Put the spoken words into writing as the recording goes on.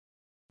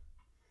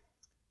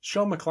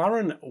Shaun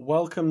McLaren,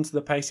 welcome to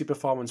the Pacey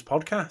Performance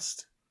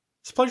Podcast.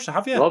 It's a pleasure to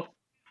have you. Rob,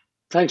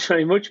 thanks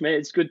very much, mate.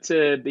 It's good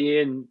to be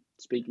in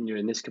speaking to you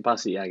in this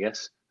capacity, I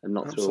guess, and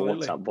not through a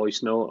WhatsApp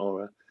voice note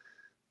or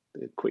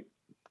a quick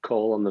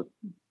call on the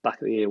back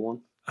of the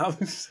A1.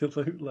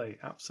 Absolutely.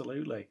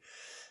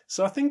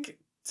 So I think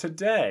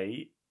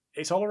today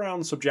it's all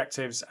around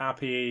subjectives,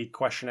 RPE,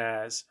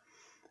 questionnaires,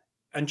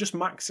 and just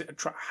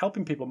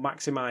helping people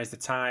maximise the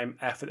time,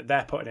 effort that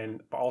they're putting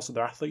in, but also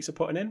their athletes are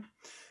putting in.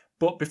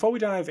 But before we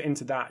dive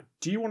into that,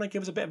 do you want to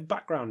give us a bit of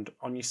background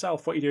on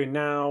yourself, what you're doing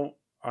now,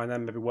 and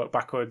then maybe work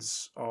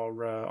backwards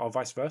or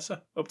vice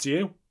versa? Up to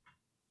you.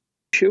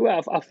 Sure.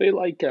 I feel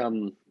like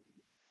I'm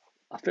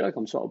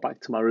sort of back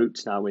to my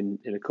roots now in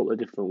a couple of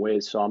different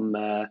ways. So I'm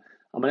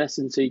an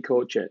S&C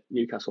coach at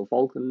Newcastle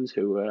Falcons,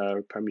 who are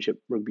a Premiership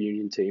rugby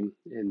union team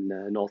in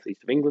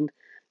northeast of England,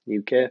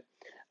 UK.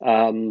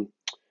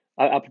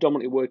 I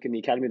predominantly work in the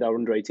academy that are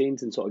under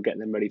 18s and sort of getting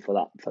them ready for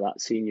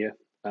that senior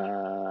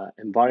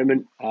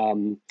environment.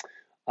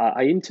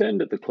 I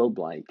interned at the club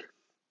like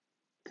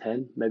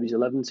 10, maybe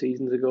 11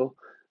 seasons ago,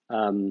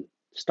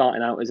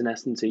 starting out as an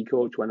S&C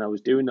coach when I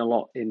was doing a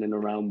lot in and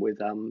around with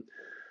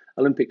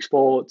Olympic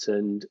sports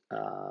and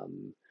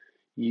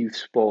youth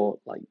sport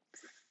like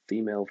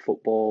female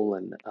football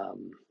and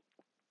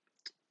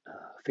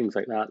things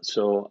like that.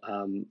 So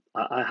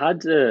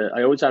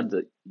I always had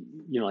the,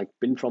 like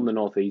been from the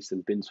northeast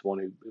and been someone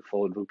who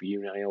followed rugby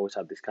union. I always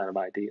had this kind of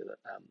idea that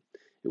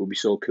it would be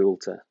so cool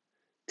to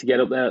get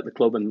up there at the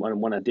club. And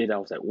when I did, I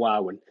was like,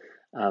 wow.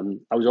 And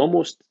I was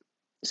almost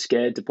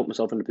scared to put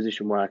myself in a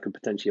position where I could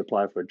potentially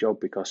apply for a job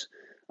because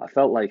I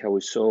felt like I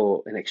was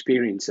so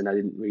inexperienced and I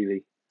hadn't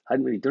really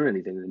done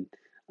anything.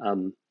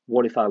 And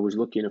what if I was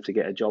lucky enough to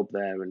get a job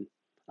there? And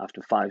after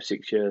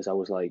 5-6 years, I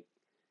was like,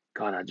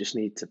 God, I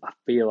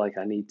feel like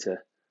I need to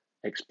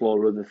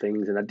explore other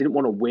things. And I didn't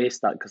want to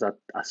waste that because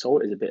I saw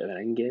it as a bit of an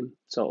end game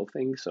sort of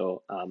thing.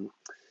 So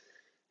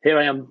here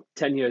I am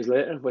 10 years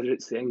later. Whether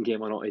it's the end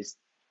game or not is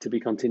to be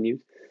continued.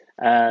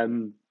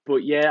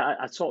 But yeah,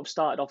 I sort of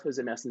started off as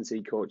an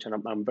S&C coach and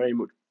I'm very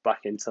much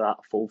back into that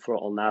full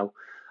throttle now.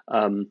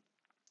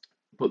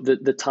 But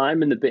the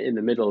time and the bit in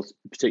the middle,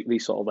 particularly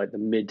sort of like the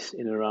mid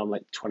in and around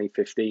like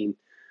 2015,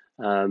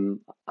 I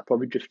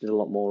probably drifted a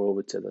lot more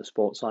over to the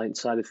sports science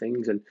side of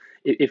things. And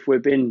if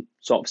we've been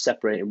sort of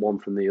separating one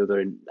from the other,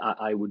 and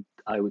I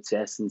would say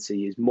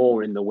S&C is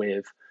more in the way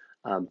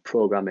of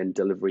programming,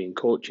 delivery, and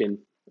coaching,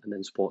 and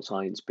then sports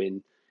science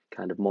being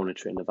kind of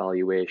monitoring,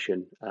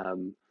 evaluation, a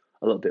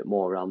little bit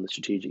more around the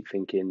strategic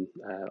thinking,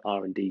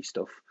 R&D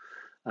stuff.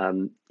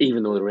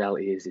 Even though the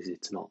reality is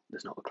there's not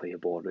a clear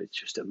border. It's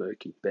just a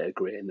murky bit of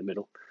grey in the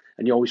middle,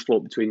 and you always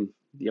float between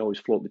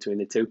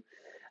the two.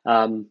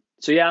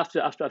 So yeah,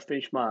 after I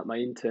finished my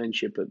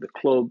internship at the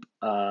club,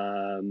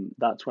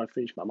 that's when I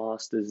finished my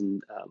masters,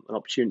 and an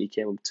opportunity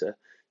came up to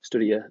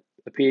study a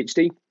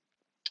PhD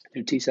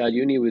through Teesside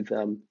Uni with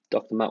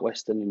Dr. Matt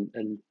Weston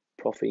and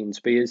Prof. Ian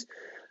Spears.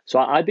 So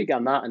I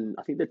began that, and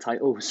I think the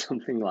title was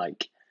something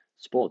like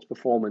Sports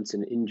Performance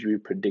and Injury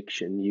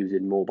Prediction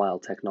Using Mobile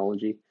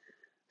Technology.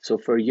 So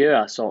for a year,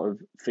 I sort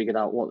of figured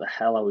out what the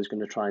hell I was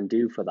going to try and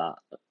do for that,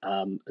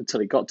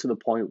 until it got to the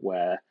point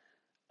where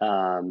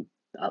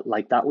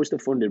like that was the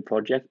funded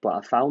project, but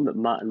I found that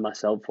Matt and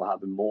myself were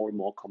having more and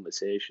more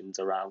conversations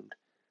around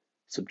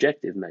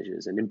subjective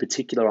measures, and in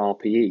particular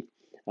RPE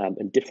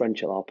and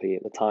differential RPE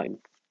at the time.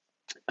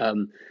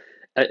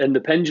 And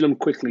the pendulum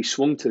quickly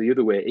swung to the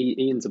other way.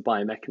 Ian's a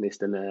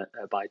biomechanist and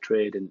by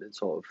trade and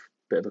sort of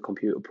bit of a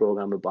computer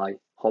programmer by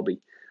hobby.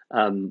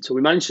 So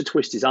we managed to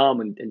twist his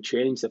arm and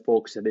change the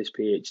focus of this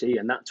PhD,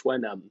 and that's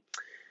when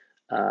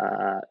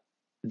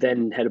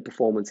then head of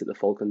performance at the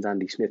Falcons,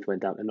 Andy Smith,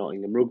 went down to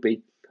Nottingham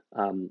Rugby,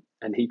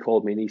 and he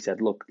called me and he said,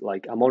 "Look,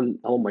 like I'm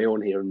on my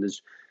own here, and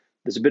there's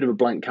a bit of a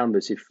blank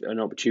canvas, if an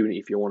opportunity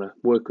if you want to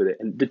work with it."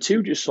 And the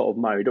two just sort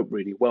of married up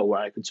really well, where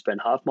I could spend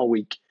half my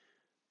week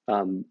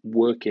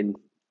working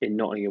in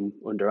Nottingham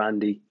under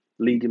Andy,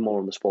 leading more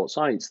on the sports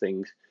science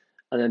things,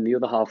 and then the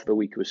other half of the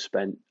week was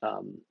spent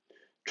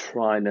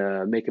trying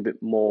to make a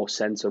bit more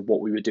sense of what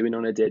we were doing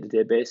on a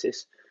day-to-day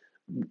basis,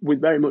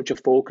 with very much a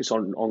focus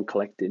on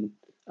collecting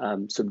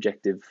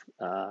subjective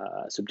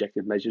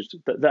measures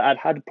that I'd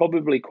had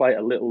probably quite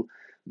a little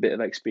bit of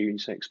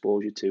experience and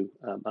exposure to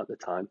at the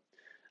time.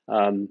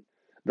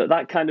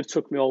 That kind of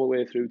took me all the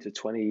way through to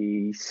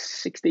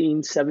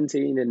 2016,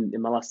 17, and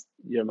in my last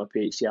year of my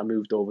PhD, I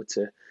moved over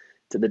to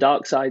the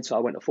dark side. So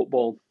I went to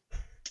football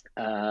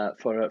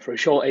for a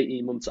short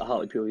 18 months at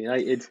Hartlepool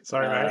United.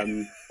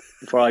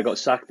 Before I got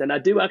sacked, and I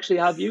do actually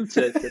have you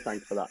to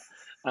thank for that.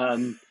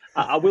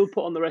 I will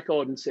put on the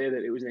record and say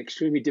that it was an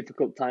extremely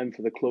difficult time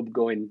for the club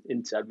going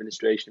into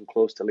administration,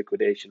 close to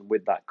liquidation.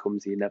 With that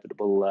comes the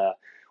inevitable,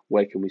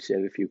 where can we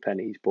save a few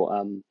pennies? But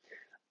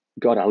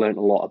God, I learned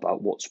a lot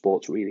about what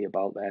sport's really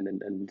about then,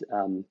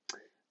 and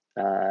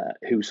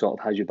who sort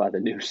of has you by the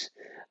noose.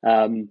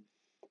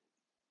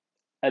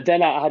 And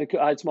then I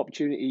had some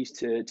opportunities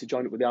to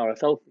join up with the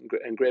RFL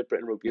and Great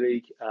Britain Rugby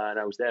League, and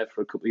I was there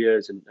for a couple of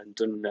years and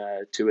done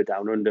tour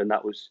down under, and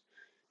that was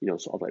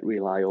sort of like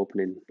real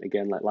eye-opening,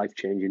 again, like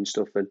life-changing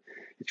stuff. And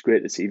it's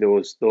great to see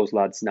those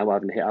lads now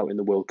having hit out in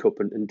the World Cup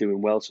and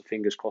doing well. So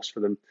fingers crossed for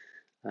them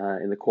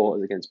in the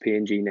quarters against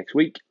PNG next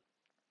week.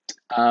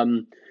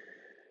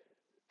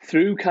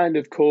 Through kind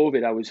of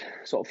COVID, I was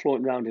sort of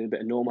floating around in a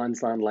bit of no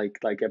man's land, like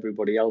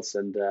everybody else,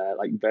 and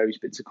like various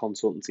bits of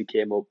consultancy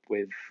came up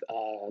with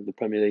the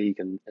Premier League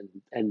and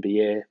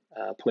NBA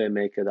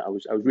Playmaker that I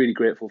was really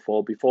grateful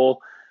for. Before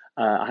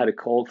I had a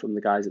call from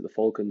the guys at the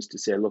Falcons to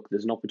say, look,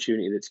 there's an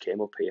opportunity that's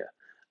came up here.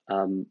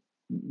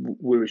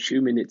 We're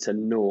assuming it's a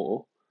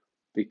no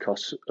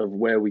because of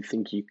where we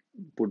think you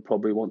would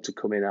probably want to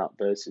come in at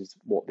versus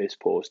what this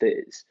post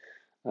is.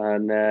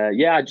 And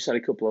I just had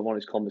a couple of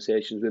honest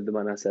conversations with them,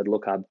 and I said,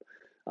 look,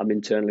 I'm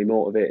internally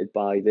motivated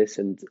by this,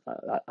 and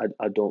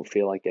I don't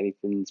feel like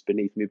anything's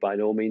beneath me by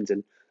no means.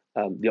 And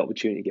the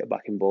opportunity to get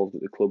back involved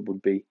at the club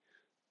would be,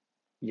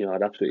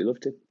 I'd absolutely love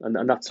to.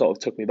 And that sort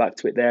of took me back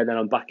to it there. Then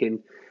I'm back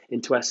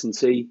into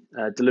S&C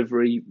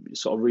delivery,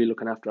 sort of really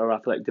looking after our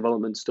athletic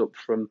development stuff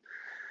from.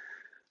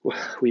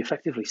 We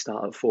effectively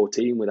start at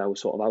 14 with our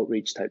sort of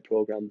outreach type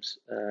programs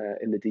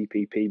in the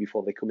DPP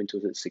before they come into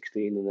us at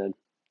 16, and then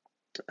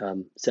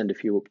send a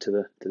few up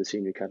to the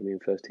senior academy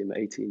and first team at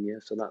 18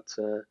 years. So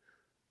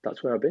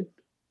that's where I've been.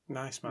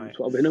 Nice, mate. That's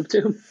what I've been up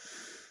to.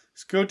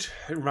 It's good.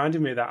 It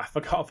reminded me that I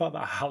forgot about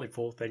that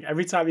Hartlepool thing.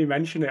 Every time you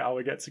mention it, I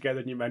would get together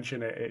and you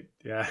mention it.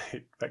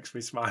 It makes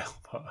me smile.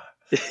 But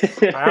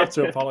I have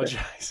to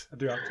apologise. I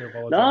do have to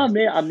apologise. No,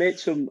 mate,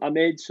 I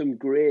made some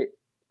great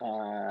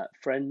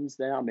friends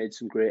there. I made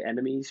some great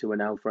enemies who are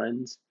now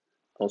friends.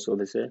 Also,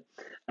 they say.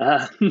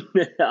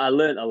 I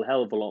learned a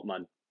hell of a lot,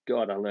 man.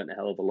 God, I learned a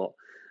hell of a lot.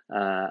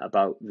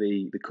 About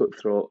the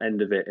cutthroat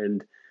end of it,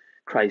 and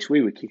Christ,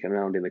 we were kicking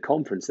around in the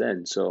conference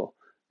then. So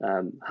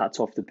hats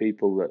off to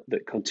people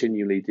that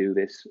continually do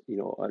this,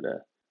 at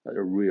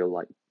a real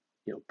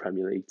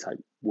Premier League type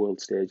world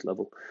stage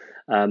level.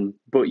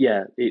 But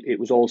yeah, it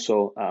was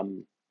also a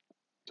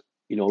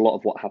lot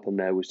of what happened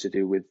there was to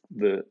do with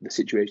the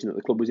situation that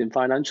the club was in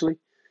financially,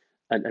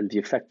 and the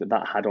effect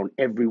that had on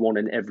everyone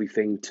and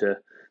everything, to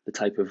the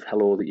type of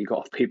hello that you got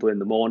off people in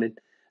the morning.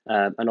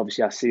 And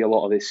obviously, I see a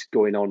lot of this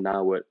going on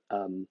now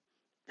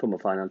from a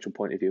financial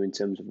point of view in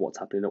terms of what's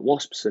happening at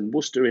Wasps and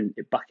Worcester, and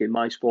back in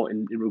my sport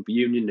in rugby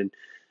union.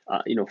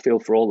 And feel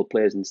for all the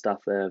players and staff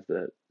there,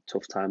 the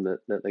tough time that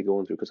they're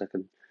going through, because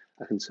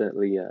I can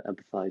certainly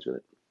empathise with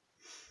it.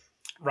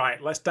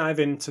 Right, let's dive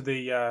into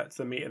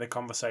the meat of the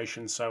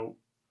conversation. So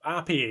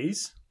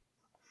RPEs.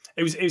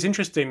 It was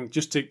interesting,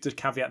 just to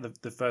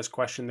caveat the first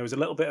question. There was a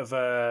little bit of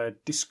a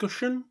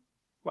discussion,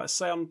 let's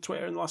say, on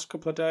Twitter in the last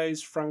couple of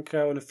days.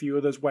 Franco and a few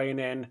others weighing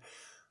in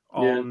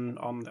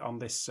on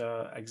this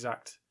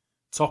exact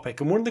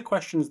topic. And one of the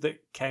questions that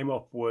came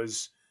up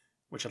was,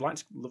 which I'd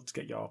love to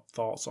get your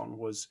thoughts on,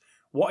 was,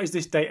 what is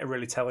this data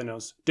really telling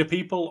us? Do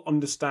people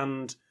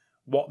understand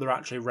what they're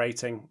actually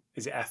rating?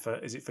 Is it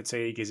effort? Is it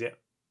fatigue? Is it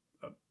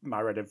a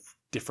myriad of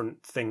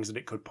different things that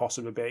it could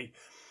possibly be?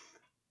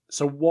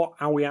 So what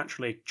are we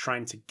actually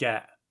trying to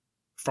get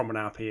from an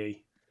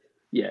RPE?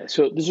 Yeah,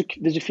 so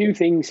there's a few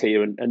things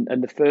here, and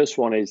the first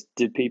one is,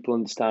 did people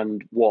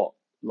understand what?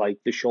 Like,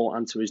 the short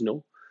answer is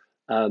no.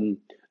 And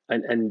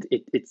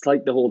it's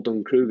like the whole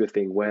Dunn-Kruger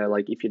thing, where,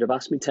 like, if you'd have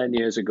asked me 10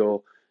 years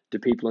ago, do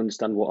people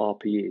understand what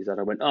RPE is? And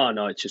I went, oh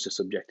no, it's just a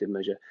subjective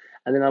measure.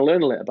 And then I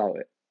learned a little about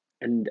it.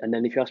 And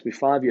then if you asked me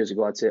 5 years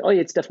ago, I'd say, oh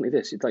yeah, it's definitely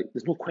this. It's like,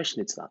 there's no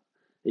question it's that.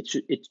 It's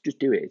just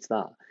do it, it's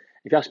that.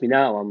 If you ask me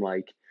now, I'm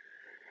like,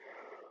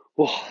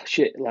 oh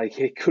shit, like,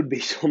 it could be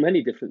so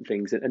many different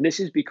things. And this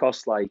is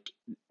because, like,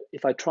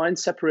 if I try and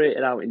separate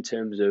it out in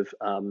terms of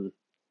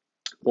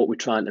what we're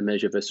trying to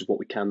measure versus what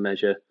we can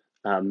measure,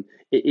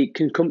 it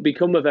can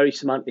become a very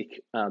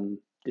semantic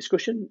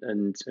discussion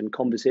and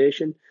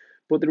conversation.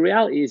 But the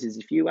reality is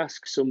if you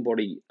ask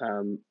somebody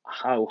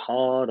how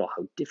hard or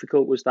how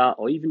difficult was that,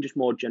 or even just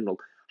more general,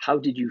 how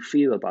did you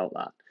feel about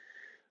that?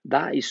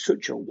 That is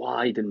such a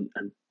wide and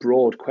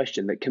broad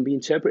question that can be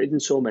interpreted in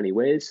so many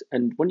ways.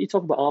 And when you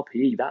talk about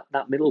RPE,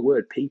 that middle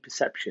word, P,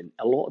 perception,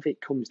 a lot of it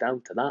comes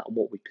down to that and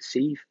what we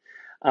perceive.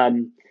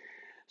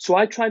 So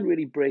I try and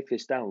really break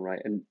this down,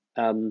 right?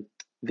 And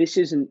this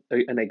isn't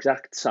an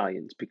exact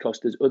science, because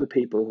there's other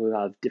people who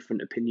have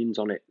different opinions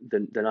on it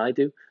than I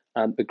do.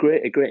 A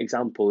great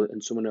example,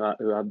 and someone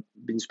who I've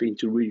been speaking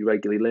to really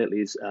regularly lately,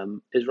 is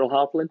Israel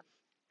Harpelin.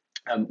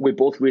 We're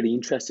both really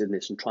interested in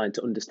this and trying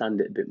to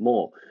understand it a bit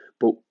more,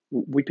 but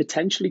we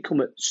potentially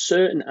come at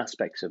certain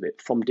aspects of it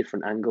from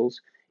different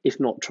angles, if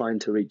not trying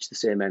to reach the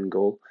same end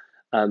goal.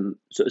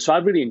 So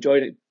I've really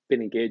enjoyed it,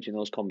 been engaged in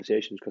those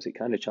conversations, because it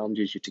kind of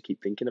challenges you to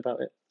keep thinking about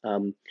it.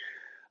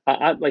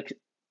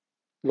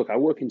 Look, I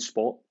work in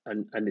sport,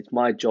 and it's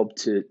my job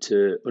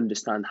to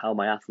understand how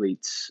my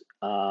athletes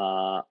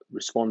are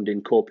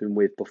responding, coping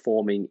with,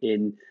 performing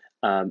in,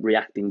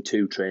 reacting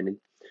to training.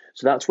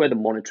 So that's where the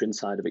monitoring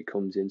side of it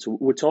comes in. So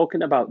we're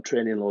talking about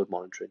training load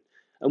monitoring,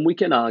 and we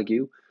can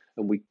argue,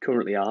 and we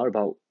currently are,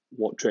 about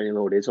what training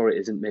load is or it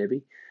isn't,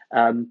 maybe.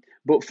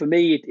 But for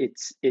me,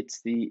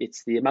 it's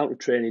the amount of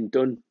training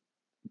done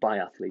by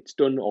athletes,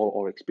 done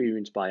or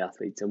experienced by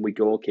athletes, and we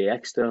go, okay,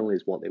 external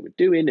is what they were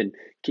doing and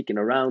kicking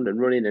around and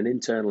running, and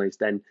internal is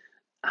then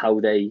how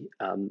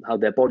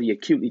their body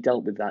acutely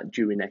dealt with that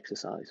during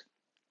exercise.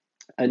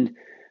 And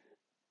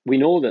we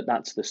know that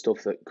that's the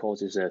stuff that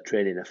causes a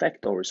training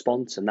effect or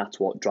response, and that's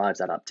what drives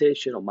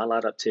adaptation or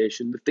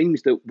maladaptation, the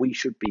things that we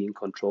should be in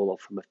control of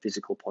from a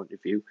physical point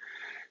of view.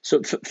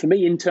 So for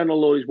me, internal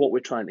load is what we're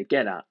trying to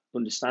get at,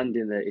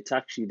 understanding that it's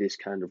actually this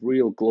kind of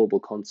real global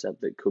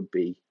concept that could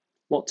be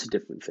lots of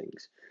different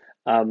things.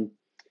 And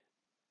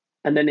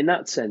then in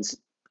that sense,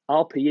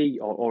 RPE,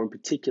 or in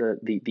particular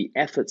the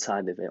effort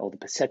side of it, or the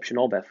perception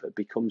of effort,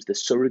 becomes the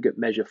surrogate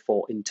measure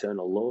for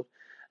internal load.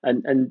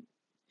 And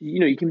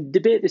you can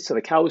debate this till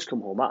the cows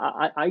come home.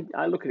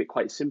 I look at it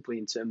quite simply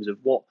in terms of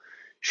what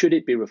should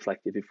it be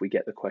reflective if we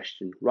get the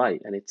question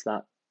right, and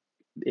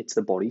it's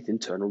the body's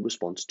internal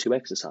response to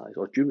exercise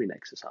or during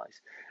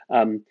exercise.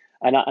 And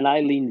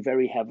I lean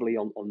very heavily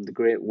on the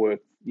great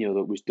work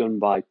that was done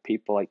by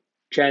people like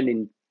Chen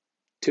in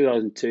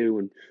 2002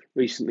 and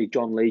recently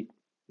John Lee,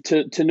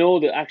 to know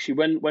that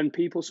actually when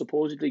people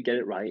supposedly get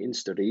it right in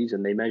studies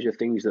and they measure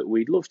things that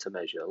we'd love to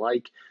measure,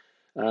 like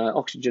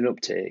oxygen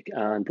uptake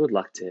and blood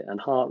lactate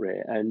and heart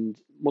rate and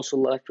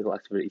muscle electrical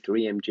activity through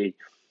EMG,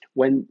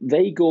 when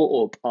they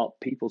go up,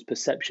 people's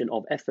perception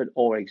of effort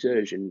or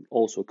exertion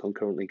also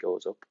concurrently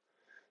goes up.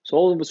 So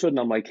all of a sudden,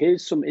 I'm like,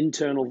 here's some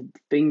internal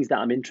things that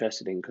I'm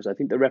interested in, because I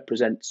think they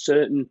represent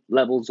certain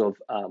levels of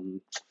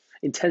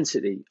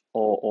intensity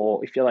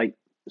or if you like,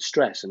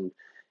 stress. And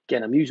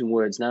again, I'm using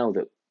words now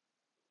that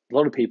a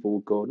lot of people will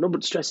go, no,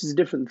 but stress is a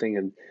different thing.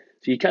 And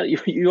so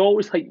you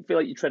always feel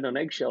like you're treading on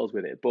eggshells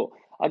with it. But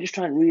I just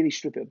try and really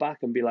strip it back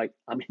and be like,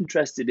 I'm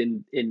interested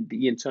in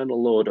the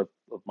internal load of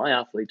my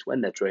athletes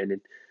when they're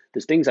training.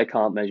 There's things I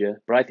can't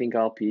measure, but I think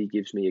RPE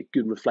gives me a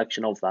good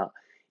reflection of that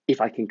if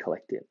I can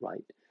collect it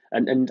right.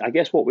 And I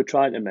guess what we're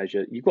trying to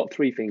measure, you've got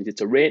three things.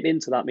 It's a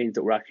rating, so that means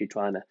that we're actually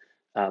trying to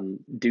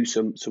do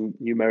some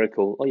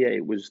numerical. Oh yeah,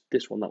 it was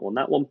this one, that one,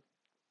 that one.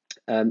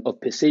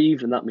 Of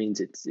perceived, and that means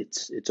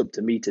it's up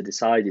to me to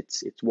decide.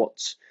 It's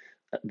what's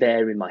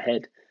there in my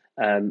head.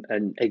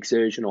 And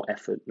exertion or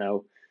effort.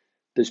 Now,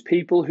 there's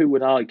people who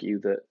would argue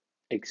that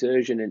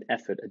exertion and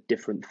effort are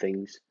different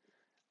things.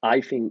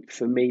 I think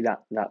for me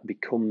that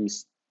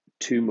becomes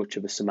too much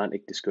of a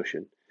semantic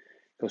discussion,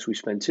 because we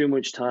spend too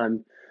much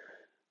time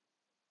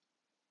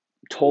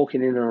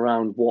talking in and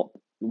around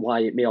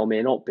why it may or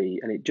may not be,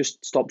 and it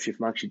just stops you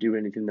from actually doing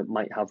anything that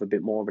might have a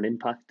bit more of an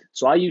impact.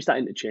 So I use that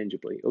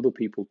interchangeably. Other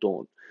people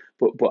don't,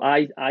 but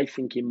I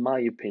think, in my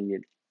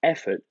opinion,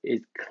 effort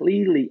is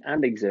clearly,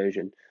 and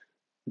exertion,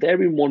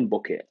 they're in one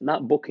bucket, and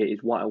that bucket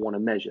is what I want to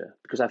measure,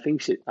 because I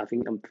think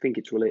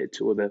it's related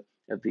to other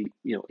of the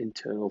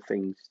internal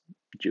things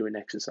during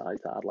exercise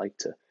that I'd like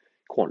to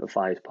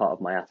quantify as part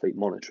of my athlete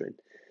monitoring.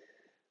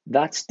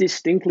 That's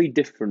distinctly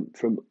different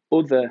from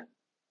other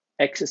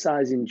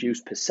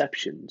exercise-induced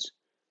perceptions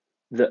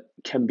that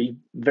can be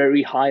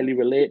very highly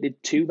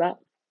related to that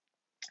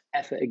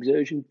effort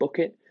exertion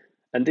bucket.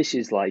 And this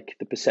is like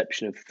the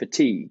perception of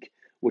fatigue,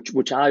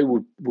 which I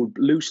would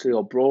loosely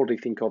or broadly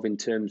think of in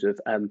terms of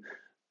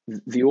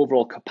the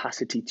overall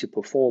capacity to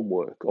perform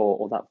work,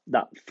 or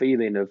that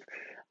feeling of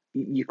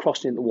you're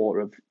crossing into the water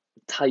of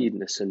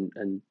tiredness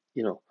and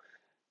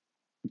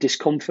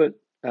discomfort,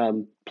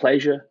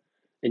 pleasure,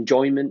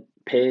 enjoyment,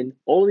 pain,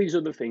 all of these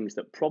other things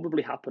that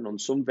probably happen on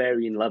some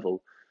varying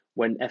level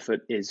when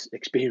effort is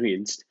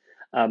experienced.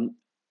 And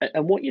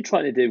what you're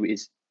trying to do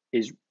is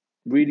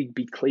really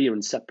be clear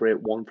and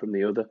separate one from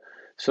the other.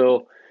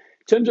 So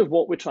in terms of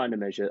what we're trying to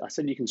measure, I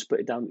said you can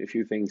split it down into a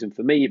few things. And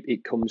for me,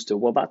 it comes to,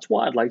 well, that's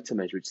what I'd like to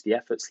measure. It's the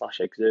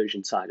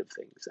effort/exertion side of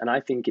things. And I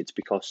think it's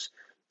because,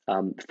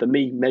 for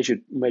me,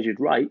 measured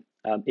right,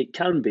 it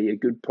can be a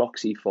good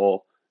proxy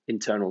for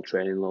internal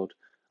training load.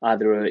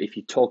 Either if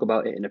you talk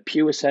about it in a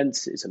pure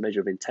sense, it's a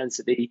measure of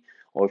intensity,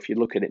 or if you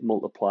look at it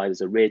multiplied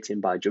as a rating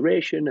by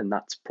duration, and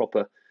that's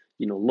proper,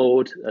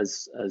 load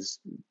as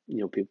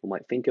people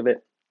might think of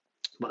it.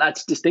 But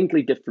that's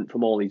distinctly different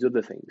from all these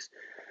other things.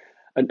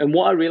 And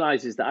what I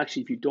realize is that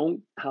actually, if you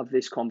don't have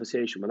this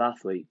conversation with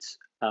athletes,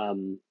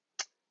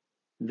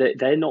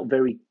 they're not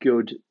very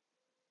good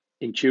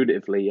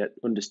intuitively at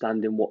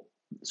understanding what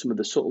some of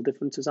the subtle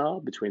differences are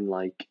between,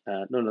 like,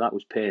 no, that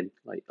was pain.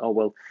 Like, oh,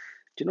 well,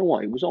 do you know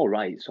what? It was all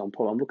right. So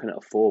I'm looking at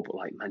a 4, but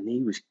like my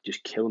knee was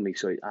just killing me.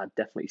 So I'd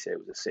definitely say it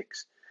was a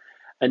 6.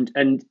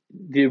 And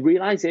the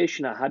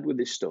realization I had with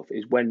this stuff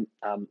is when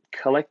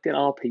collecting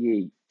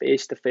RPE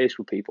face to face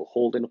with people,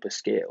 holding up a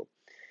scale,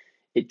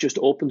 it just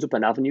opens up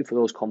an avenue for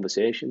those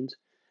conversations.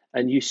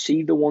 And you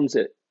see the ones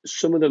that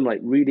some of them like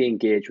really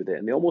engage with it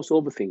and they almost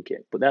overthink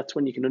it. But that's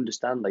when you can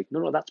understand, like,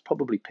 no, that's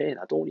probably pain.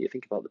 I don't want you to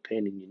think about the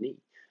pain in your knee.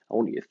 I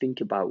want you to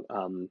think about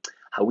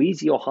how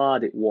easy or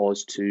hard it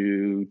was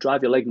to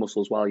drive your leg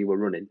muscles while you were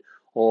running,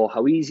 or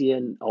how easy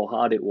or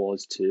hard it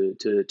was to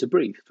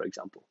breathe, for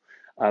example.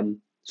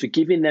 So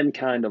giving them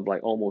kind of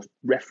like almost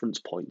reference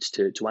points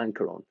to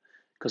anchor on,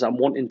 because I'm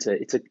wanting to,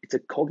 it's a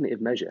cognitive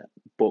measure,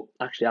 but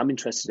actually I'm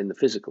interested in the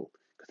physical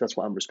because that's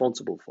what I'm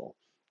responsible for.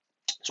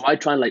 So I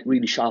try and like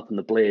really sharpen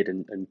the blade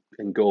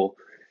and go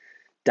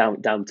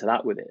down to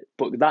that with it.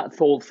 But that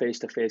full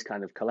face-to-face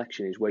kind of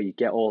collection is where you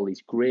get all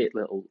these great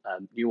little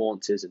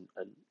nuances and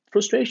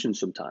frustrations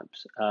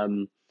sometimes.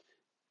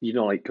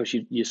 Like, because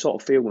you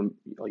sort of feel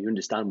or you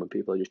understand when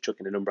people are just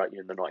chucking a number at you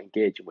and they're not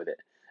engaging with it.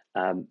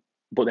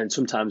 But then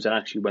sometimes they're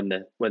actually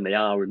when they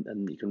are,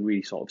 and you can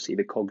really sort of see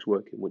the cogs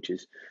working, which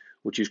is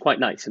quite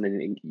nice. And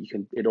then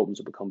it opens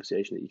up a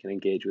conversation that you can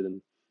engage with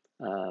them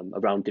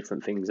around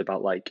different things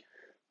about, like,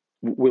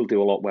 we'll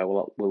do a lot where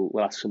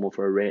we'll ask someone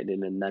for a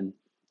rating, and then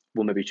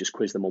we'll maybe just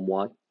quiz them on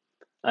why,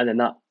 and then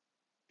that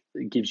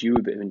gives you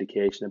a bit of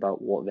indication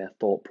about what their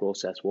thought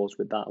process was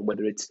with that, and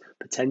whether it's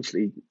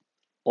potentially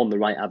on the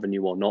right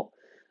avenue or not.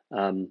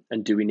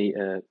 And do we need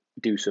to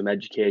do some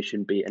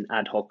education, be it an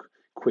ad hoc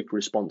quick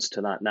response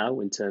to that now,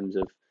 in terms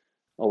of,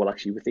 oh, well,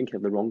 actually, we're thinking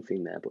of the wrong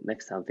thing there, but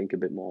next time think a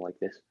bit more like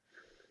this.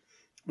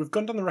 We've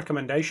gone down the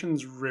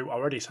recommendations route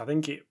already, so I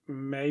think it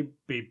may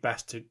be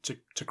best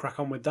to crack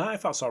on with that,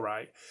 if that's all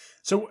right.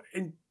 So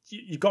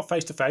you've got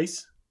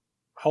face-to-face,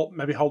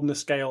 maybe holding the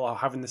scale or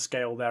having the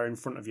scale there in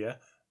front of you.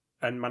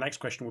 And my next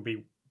question would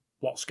be,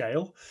 what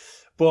scale?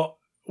 But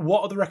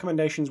what other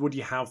recommendations would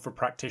you have for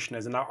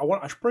practitioners? And I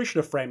probably should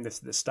have framed this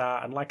at the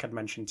start. And like I'd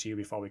mentioned to you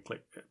before we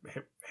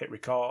hit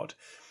record,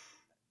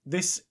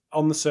 this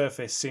on the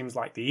surface seems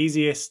like the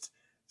easiest,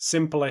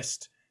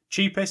 simplest,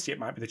 cheapest. It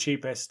might be the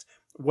cheapest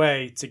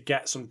way to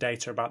get some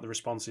data about the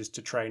responses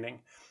to training.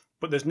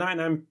 But there's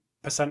 99%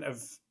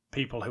 of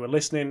people who are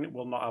listening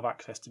will not have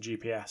access to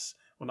GPS,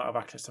 will not have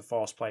access to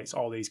force plates,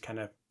 all these kind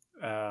of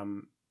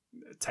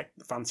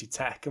fancy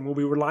tech, and we'll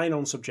be relying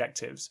on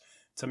subjectives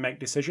to make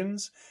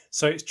decisions.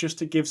 So it's just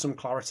to give some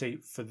clarity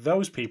for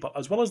those people,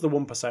 as well as the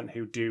 1%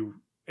 who do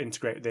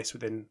integrate this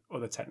within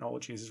other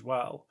technologies as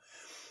well.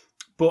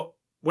 But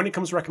when it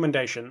comes to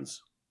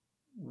recommendations,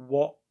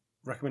 what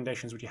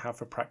recommendations would you have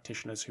for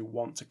practitioners who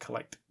want to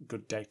collect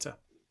good data?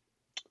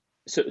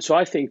 So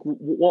I think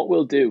what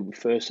we'll do,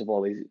 first of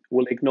all, is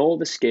we'll ignore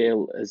the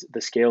scale as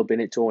the scale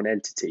being its own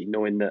entity,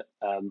 knowing that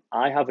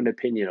I have an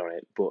opinion on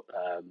it, but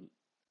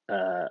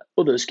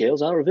other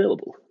scales are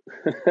available.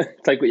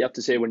 It's like what you have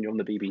to say when you're on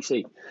the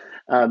BBC.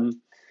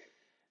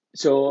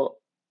 So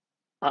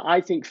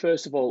I think,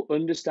 first of all,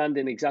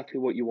 understanding exactly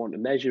what you want to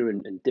measure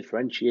and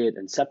differentiate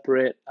and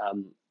separate,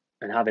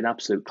 and having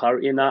absolute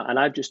clarity in that. And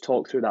I've just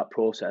talked through that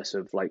process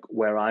of, like,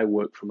 where I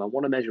work from. I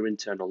want to measure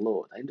internal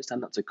load. I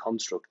understand that's a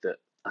construct that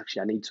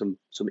actually I need some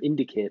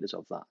indicators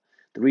of that.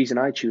 The reason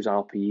I choose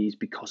RPE is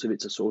because of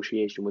its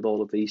association with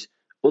all of these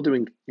other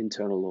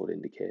internal load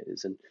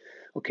indicators. And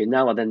okay,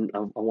 now I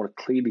want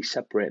to clearly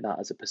separate that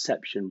as a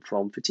perception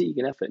from fatigue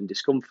and effort and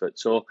discomfort.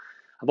 So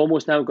I've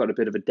almost now got a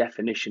bit of a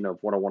definition of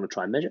what I want to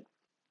try and measure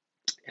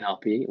in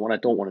RPE and what I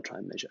don't want to try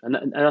and measure.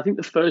 And I think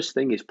the first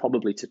thing is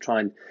probably to try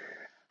and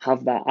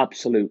have that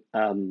absolute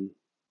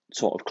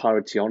sort of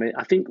clarity on it.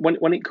 I think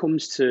when it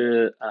comes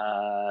to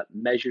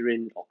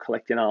measuring or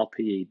collecting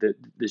RPE,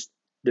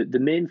 the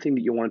main thing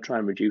that you want to try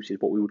and reduce is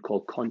what we would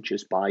call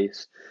conscious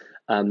bias.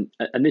 And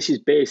this is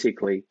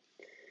basically,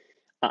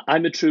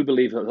 I'm a true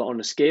believer that on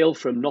a scale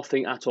from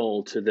nothing at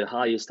all to the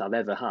highest I've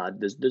ever had,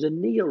 there's a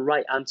near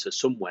right answer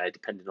somewhere,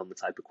 depending on the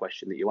type of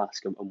question that you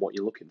ask and what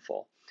you're looking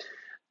for.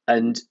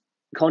 And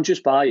conscious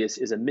bias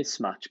is a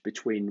mismatch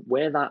between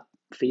where that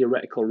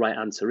theoretical right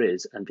answer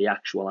is and the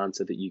actual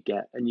answer that you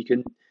get. And you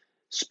can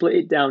split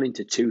it down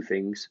into two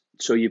things.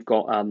 So you've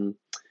got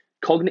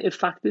cognitive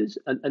factors,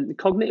 and the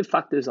cognitive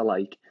factors are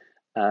like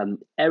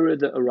error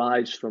that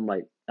arrives from,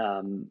 like,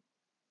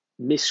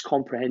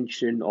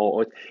 miscomprehension,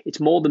 or it's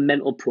more the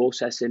mental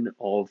processing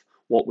of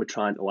what we're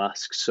trying to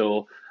ask.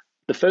 So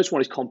the first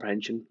one is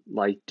comprehension.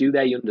 Like, do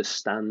they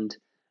understand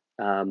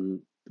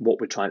what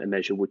we're trying to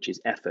measure, which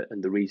is effort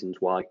and the reasons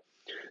why?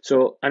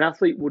 So an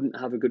athlete wouldn't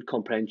have a good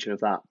comprehension of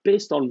that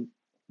based on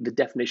the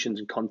definitions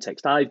and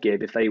context I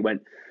gave. If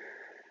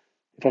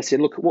I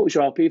said, look, what was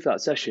your RP for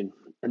that session?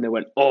 And they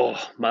went, oh,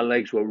 my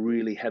legs were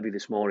really heavy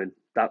this morning.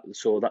 That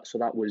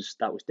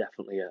was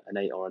definitely an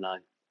 8 or a 9.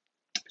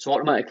 So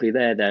automatically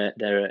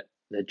they're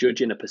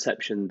judging a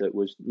perception that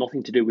was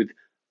nothing to do with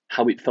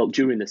how it felt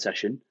during the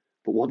session,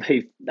 but what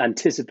they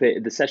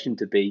anticipated the session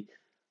to be.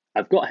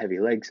 I've got heavy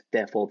legs,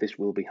 therefore this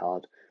will be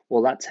hard.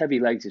 Well, that's heavy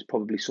legs is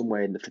probably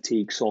somewhere in the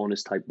fatigue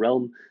soreness type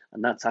realm,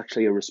 and that's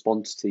actually a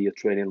response to your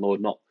training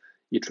load, not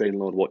your training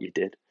load, what you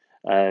did.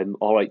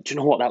 All right, do you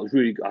know what? That was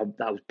really good.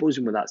 I was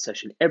buzzing with that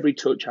session. Every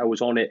touch I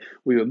was on it.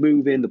 We were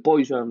moving. The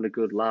boys were having a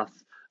good laugh.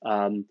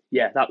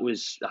 That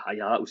was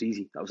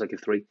easy. That was like a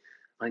 3.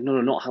 Like, no,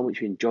 not how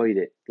much you enjoyed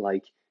it.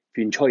 Like, if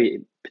you enjoy it,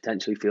 it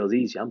potentially feels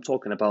easy. I'm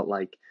talking about,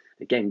 like,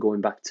 again,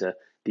 going back to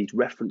these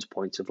reference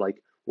points of,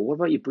 like, well, what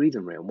about your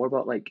breathing rate? And what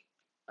about, like,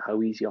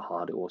 how easy or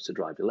hard it was to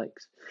drive your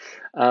legs?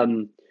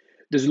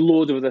 There's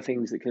loads of other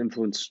things that can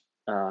influence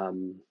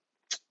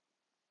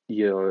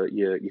your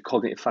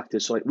cognitive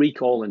factors. So, like,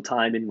 recall and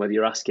timing, whether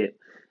you ask it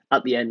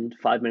at the end,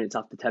 5 minutes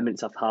after, 10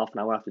 minutes after, half an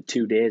hour after,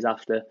 2 days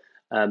after.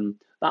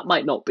 That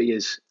might not be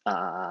as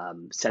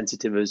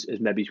sensitive as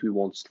maybe we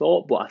once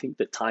thought, but I think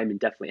that timing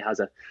definitely has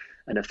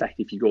an effect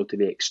if you go to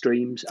the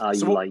extremes? Are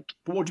So you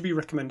what would be your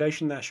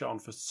recommendation there, Shaun,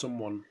 for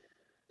someone?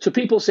 So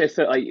people say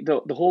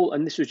that the whole,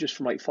 and this was just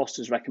from like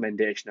Foster's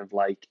recommendation of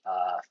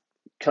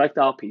collect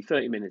RP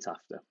 30 minutes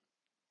after.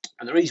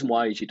 And the reason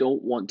why is you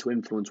don't want to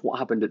influence what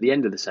happened at the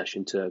end of the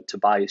session to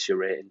bias your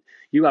rating.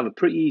 You have a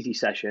pretty easy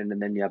session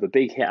and then you have a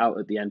big hit out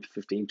at the end for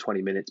 15,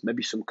 20 minutes,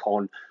 maybe some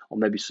con or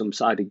maybe some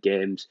sided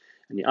games,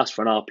 and you ask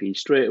for an RP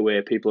straight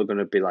away, people are going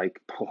to be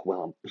like, oh,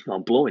 well,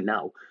 I'm blowing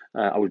now.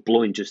 I was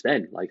blowing just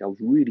then. Like I was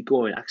really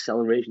going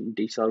acceleration,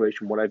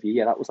 deceleration, whatever.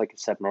 Yeah, that was like a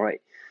 7 or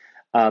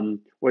 8.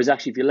 Whereas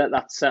actually, if you let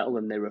that settle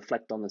and they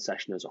reflect on the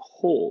session as a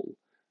whole,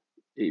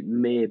 it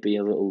may be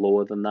a little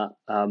lower than that.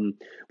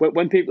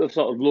 When people have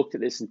sort of looked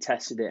at this and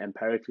tested it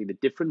empirically, the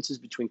differences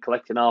between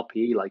collecting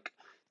RPE like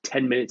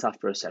 10 minutes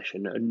after a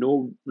session are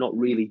not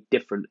really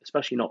different,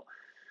 especially not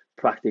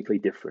practically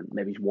different,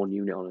 maybe 1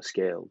 unit on a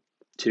scale,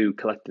 to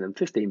collecting them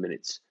 15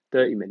 minutes,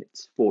 30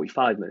 minutes,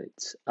 45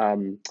 minutes.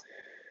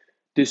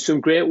 There's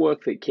some great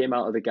work that came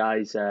out of the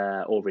guys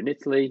over in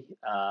Italy.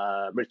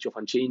 Riccio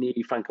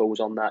Fancini, Franco was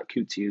on that,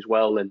 Cuzzi as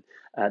well, and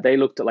they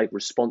looked at like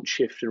response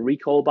shift and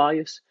recall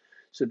bias.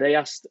 So they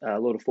asked a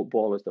lot of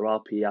footballers their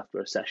RPE after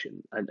a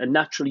session, and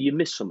naturally you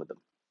miss some of them.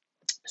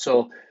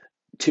 So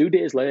 2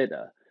 days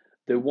later,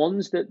 the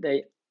ones that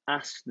they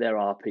asked their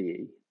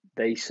RPE,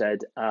 they said,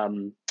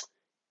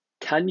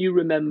 can you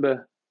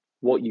remember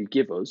what you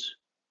give us,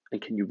 and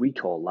can you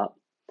recall that?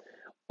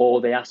 Or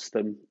they asked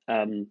them,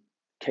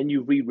 can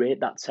you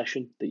re-rate that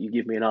session that you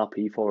give me an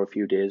RP for a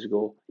few days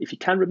ago? If you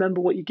can remember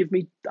what you give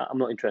me, I'm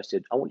not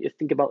interested. I want you to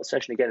think about the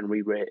session again and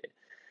re-rate it.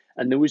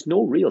 And there was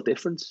no real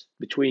difference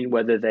between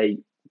whether they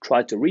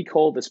tried to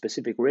recall the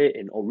specific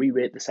rating or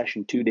re-rate the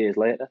session 2 days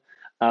later.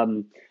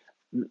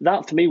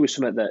 That for me was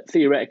something that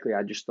theoretically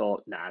I just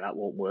thought, nah, that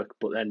won't work.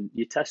 But then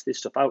you test this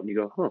stuff out and you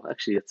go, oh,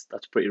 actually,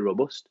 that's pretty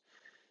robust.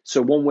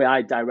 So one way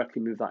I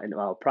directly move that into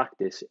our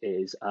practice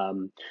is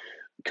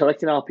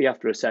collecting RP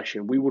after a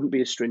session. We wouldn't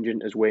be as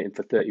stringent as waiting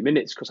for 30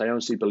 minutes because I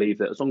honestly believe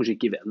that as long as you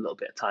give it a little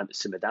bit of time to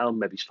simmer down,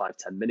 maybe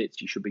 5-10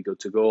 minutes, you should be good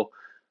to go.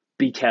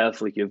 Be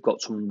careful if you've got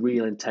some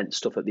real intense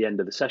stuff at the end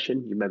of the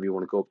session. You maybe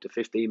want to go up to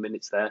 15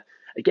 minutes there.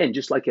 Again,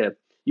 just like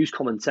use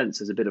common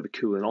sense as a bit of a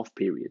cooling off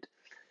period.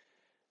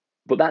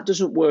 But that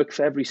doesn't work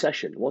for every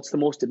session. What's the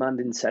most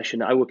demanding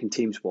session? I work in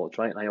team sports,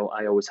 right? And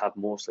I always have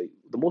mostly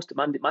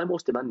my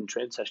most demanding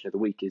training session of the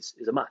week is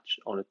a match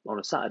on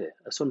a Saturday,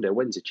 a Sunday, a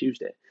Wednesday,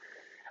 Tuesday.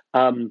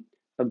 And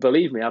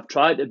believe me, I've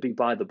tried to be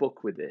by the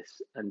book with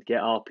this and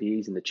get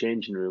RPEs in the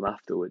changing room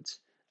afterwards.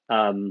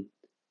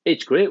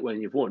 It's great when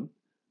you've won.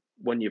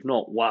 When you've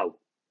not, wow,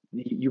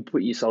 you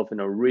put yourself in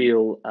a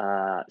real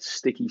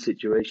sticky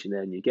situation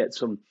there, and you get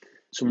some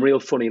real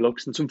funny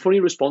looks and some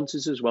funny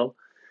responses as well.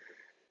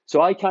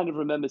 So I kind of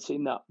remember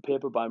seeing that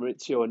paper by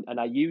Maurizio, and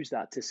I used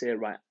that to say,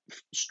 right,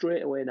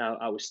 straight away now,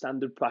 our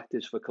standard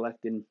practice for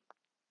collecting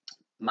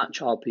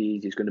match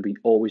RPEs is going to be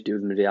always do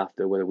them the day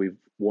after, whether we've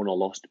won or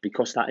lost,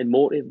 because that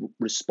emotive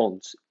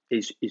response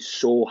is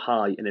so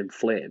high and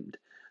inflamed.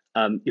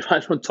 You're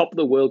either on top of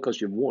the world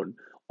because you've won,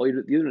 or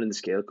you're at the other end of the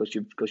scale because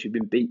you've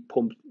been beat,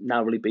 pumped,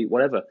 narrowly beat,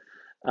 whatever.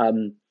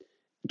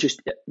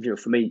 Just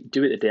for me,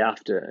 do it the day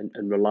after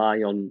and rely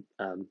on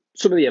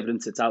some of the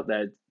evidence that's out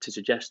there to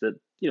suggest that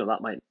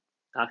that might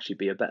actually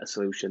be a better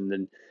solution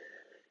than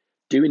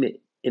doing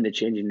it in the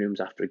changing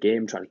rooms after a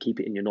game, trying to keep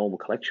it in your normal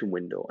collection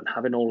window and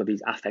having all of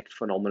these affect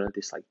phenomena,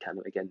 this like kind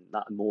of, again,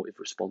 that emotive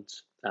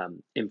response,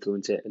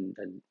 influence it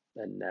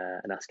and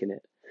asking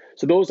it.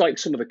 So those like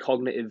some of the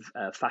cognitive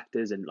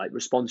factors, and like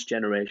response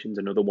generation's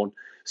another one.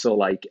 So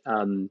like,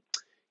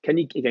 can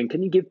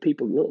you give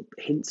people little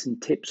hints and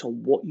tips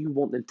on what you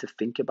want them to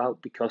think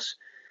about? Because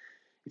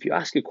if you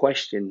ask a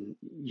question,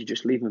 you're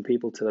just leaving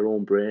people to their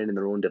own brain and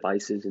their own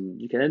devices,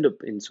 and you can end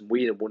up in some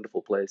weird and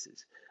wonderful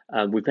places.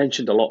 We've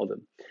mentioned a lot of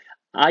them.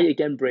 I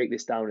again break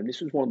this down, and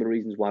this was one of the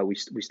reasons why we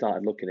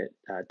started looking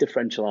at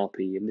differential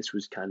RP, and this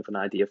was kind of an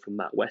idea from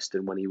Matt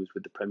Weston when he was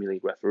with the Premier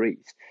League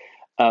referees.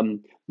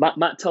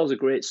 Matt tells a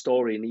great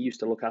story, and he used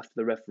to look after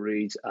the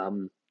referees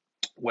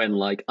when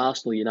like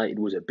Arsenal United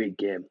was a big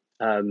game.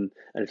 And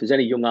if there's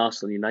any young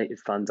Arsenal United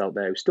fans out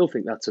there who still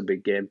think that's a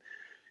big game,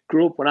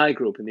 when I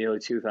grew up in the early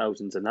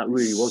 2000s, and that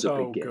really was a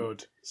big game.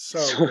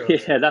 So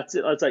good. Yeah, that's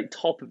like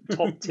top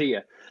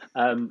tier.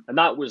 And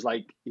that was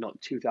like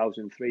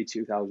 2003,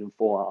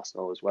 2004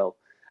 Arsenal as well.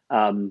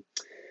 And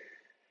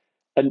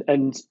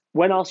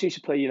when Arsenal used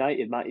to play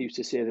United, Matt used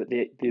to say that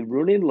the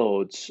running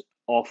loads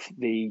off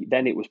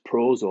then it was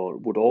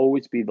Prozone would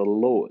always be the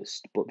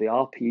lowest, but the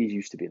RPEs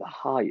used to be the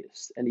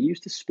highest. And he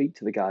used to speak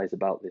to the guys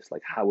about this,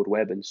 like Howard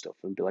Webb and stuff,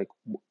 and be like,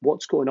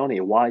 what's going on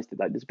here? Why is it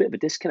like there's a bit of a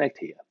disconnect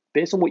here?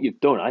 Based on what you've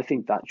done, I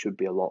think that should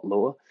be a lot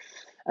lower.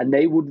 And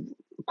they would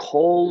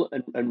call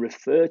and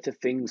refer to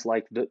things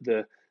like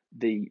the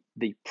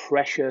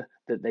pressure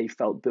that they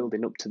felt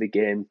building up to the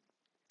game,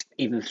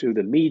 even through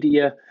the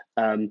media,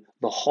 the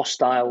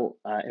hostile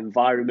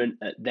environment.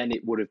 Then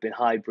it would have been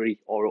Highbury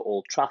or at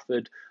Old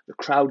Trafford, the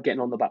crowd getting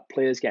on the back,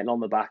 players getting on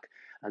the back,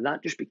 and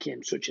that just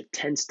became such a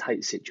tense,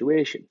 tight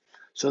situation.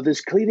 So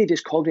there's clearly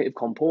this cognitive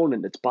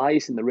component that's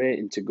biasing the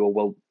rating to go,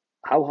 well,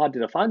 how hard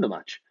did I find the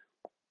match?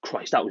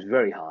 Christ, that was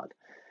very hard.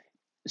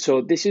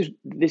 So this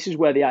is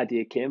where the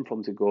idea came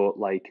from, to go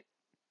like,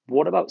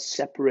 what about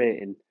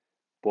separating?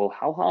 Well,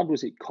 how hard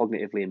was it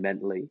cognitively and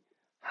mentally?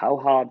 How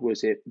hard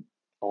was it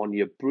on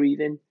your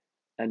breathing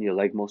and your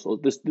leg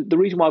muscles? The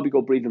reason why we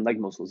go breathing and leg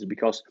muscles is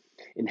because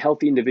in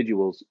healthy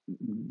individuals,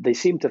 they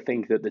seem to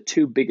think that the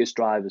two biggest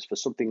drivers for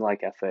something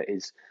like effort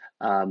is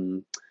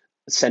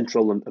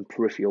central and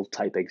peripheral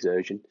type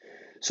exertion.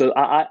 So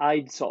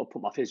I sort of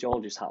put my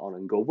physiologist hat on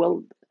and go,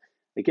 well,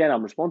 again,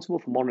 I'm responsible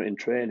for monitoring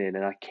training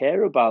and I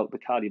care about the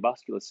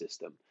cardiovascular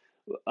system.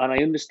 And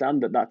I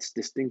understand that that's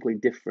distinctly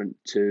different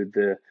to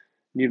the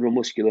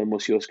neuromuscular and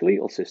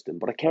musculoskeletal system,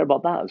 but I care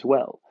about that as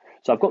well.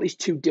 So I've got these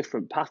two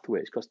different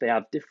pathways because they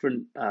have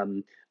different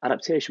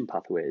adaptation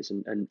pathways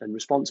and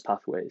response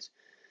pathways,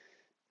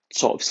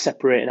 sort of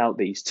separating out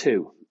these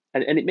two.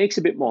 And it makes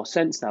a bit more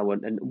sense now.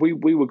 And we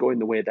were going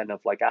the way then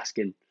of like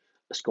asking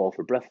a score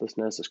for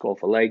breathlessness, a score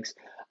for legs.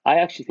 I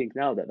actually think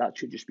now that that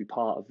should just be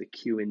part of the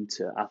cue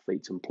into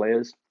athletes and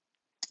players.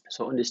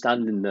 So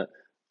understanding that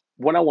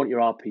when I want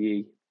your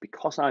RPE,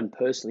 because I'm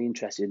personally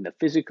interested in the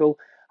physical,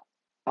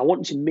 I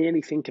want you to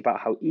mainly think about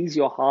how easy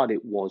or hard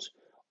it was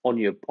on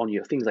your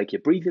things like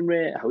your breathing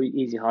rate, how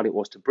easy or hard it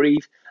was to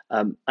breathe.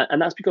 And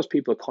that's because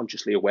people are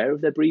consciously aware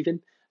of their breathing.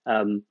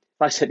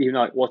 If I said to you,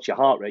 like, what's your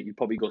heart rate? You'd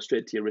probably go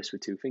straight to your wrist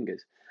with two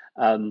fingers.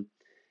 And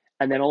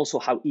then also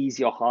how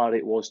easy or hard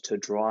it was to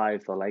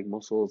drive the leg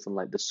muscles, and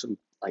like there's some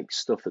like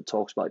stuff that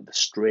talks about like, the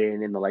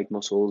strain in the leg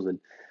muscles. And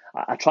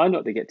I try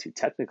not to get too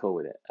technical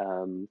with it,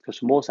 because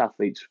for most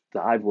athletes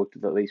that I've worked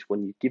with, at least,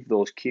 when you give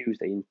those cues,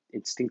 they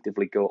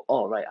instinctively go,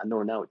 "Oh, right, I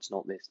know now. It's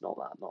not this, not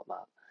that, not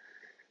that."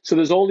 So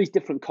there's all these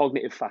different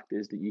cognitive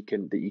factors that you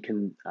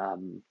can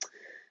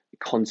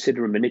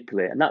consider and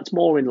manipulate, and that's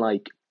more in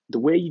like the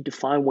way you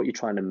define what you're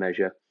trying to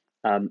measure,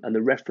 and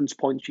the reference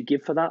points you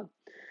give for that.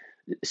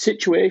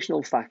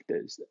 Situational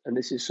factors, and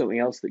this is something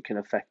else that can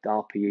affect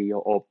RPE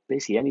or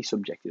basically any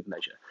subjective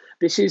measure.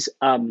 This is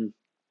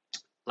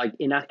like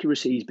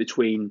inaccuracies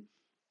between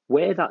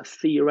where that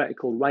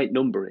theoretical right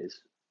number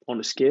is on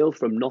a scale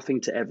from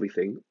nothing to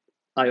everything.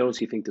 I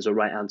honestly think there's a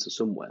right answer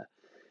somewhere.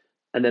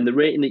 And then the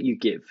rating that you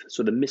give,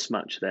 so the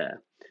mismatch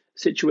there.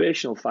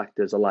 Situational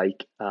factors are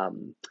like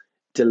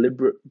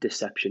deliberate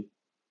deception.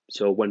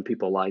 So when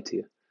people lie to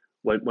you,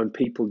 when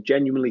people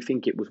genuinely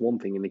think it was one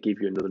thing and they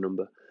give you another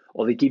number,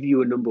 or they give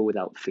you a number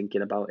without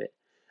thinking about it.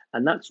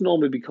 And that's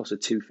normally because of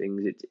two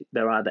things.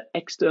 They're either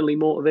externally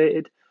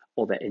motivated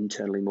or they're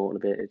internally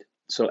motivated.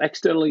 So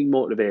externally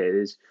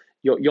motivated is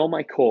you're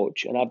my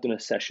coach and I've done a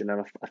session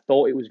and I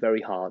thought it was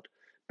very hard.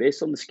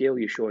 Based on the scale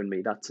you're showing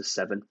me, that's a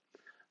 7.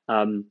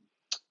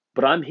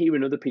 But I'm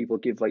hearing other people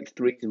give like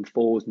 3s and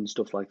 4s and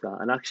stuff like that.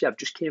 And actually, I've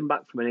just came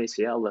back from an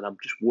ACL and I'm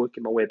just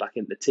working my way back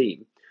into the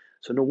team.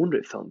 So no wonder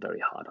it felt very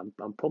hard.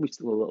 I'm probably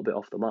still a little bit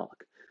off the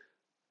mark.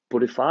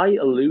 But if I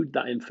elude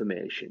that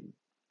information,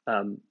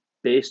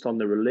 based on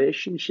the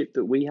relationship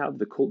that we have,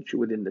 the culture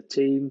within the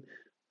team,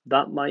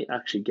 that might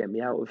actually get me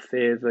out of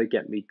favour,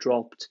 get me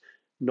dropped,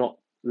 not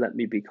let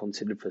me be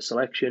considered for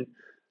selection.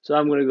 So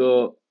I'm going to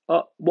go,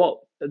 oh,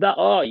 what? That?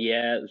 Oh,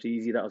 yeah, it was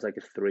easy. That was like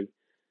a 3.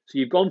 So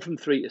you've gone from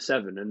 3 to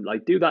 7, and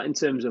like do that in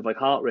terms of like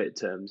heart rate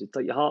terms. It's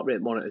like your heart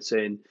rate monitor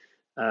saying,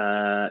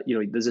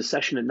 there's a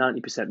session at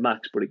 90%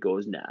 max, but it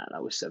goes, nah,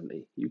 that was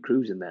 70. You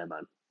cruising there,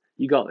 man.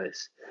 You got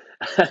this.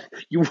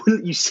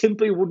 You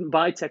simply wouldn't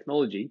buy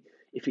technology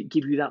if it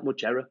give you that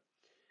much error.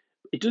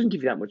 It doesn't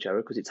give you that much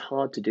error because it's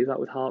hard to do that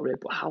with heart rate.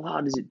 But how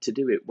hard is it to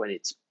do it when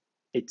it's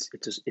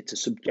a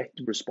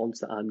subjective response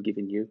that I'm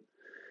giving you?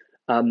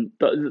 But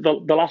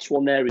the last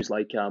one there is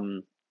like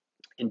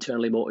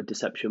internally motivated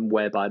deception,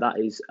 whereby that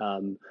is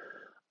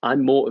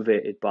I'm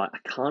motivated by I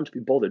can't be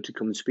bothered to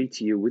come and speak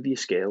to you with your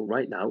scale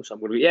right now. So I'm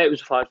going to go, yeah, it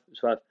was a 5, it was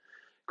 5,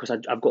 because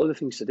I've got other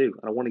things to do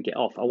and I want to get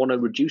off. I want to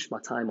reduce my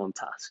time on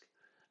task.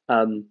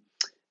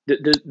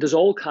 There's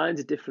all kinds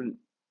of different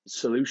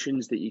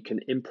solutions that you can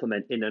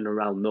implement in and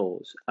around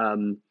those.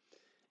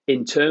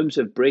 In terms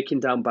of breaking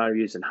down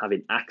barriers and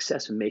having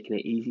access and making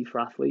it easy for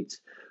athletes,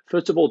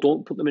 first of all,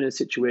 don't put them in a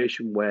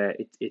situation where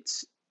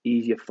it's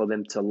easier for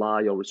them to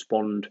lie or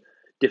respond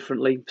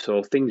differently.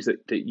 So things that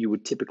you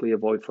would typically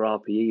avoid for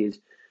RPE is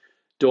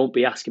don't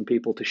be asking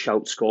people to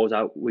shout scores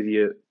out with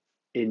you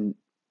in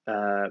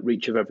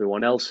reach of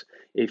everyone else.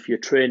 If you're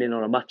training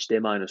on a match day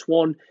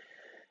 -1,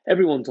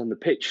 everyone's on the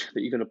pitch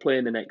that you're going to play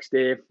in the next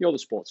day. You're the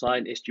sports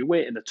scientist. You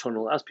wait in the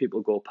tunnel as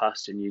people go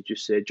past and you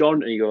just say,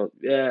 John, and you go,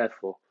 yeah,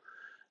 4.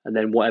 And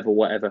then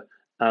whatever.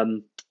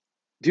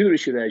 The other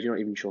issue there is you're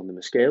not even showing them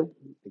a scale.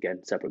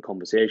 Again, separate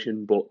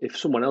conversation. But if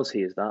someone else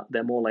hears that,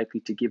 they're more likely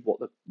to give what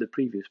the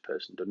previous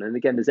person done. And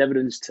again, there's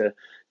evidence to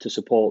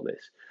support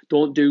this.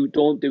 Don't do,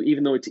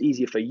 even though it's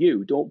easier for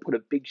you, don't put a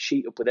big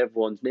sheet up with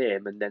everyone's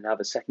name and then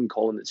have a second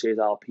column that says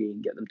RP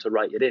and get them to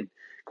write it in.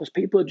 Because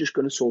people are just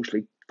going to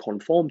socially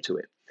conform to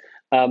it.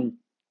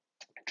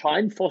 Try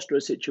and foster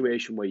a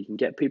situation where you can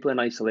get people in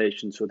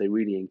isolation so they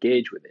really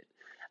engage with it.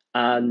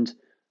 And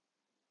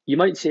you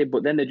might say,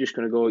 but then they're just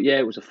going to go, yeah,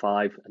 it was a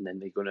 5, and then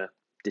they're going to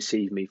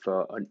deceive me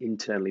for an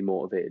internally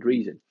motivated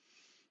reason.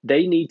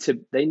 They need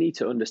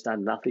to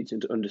understand, athletes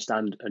and to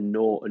understand and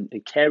know and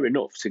care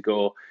enough to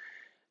go,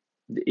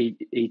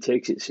 he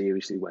takes it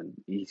seriously when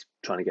he's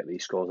trying to get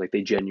these scores. Like,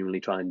 they genuinely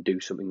try and do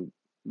something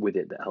with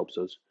it that helps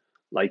us.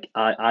 Like,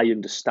 I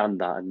understand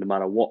that, and no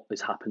matter what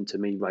has happened to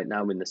me right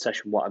now in the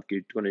session, what I'm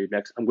going to do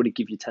next, I'm going to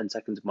give you 10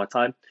 seconds of my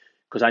time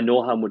because I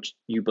know how much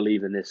you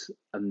believe in this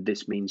and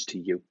this means to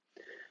you.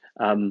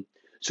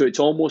 So it's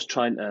almost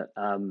trying to,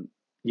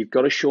 you've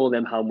got to show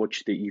them how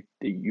much that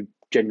you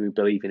genuinely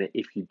believe in it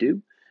if you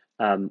do.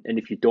 And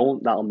if you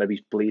don't, that'll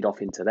maybe bleed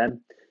off into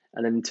them.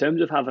 And then in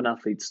terms of having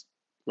athletes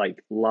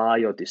like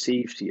lie or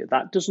deceive to you,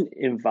 that doesn't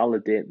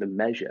invalidate the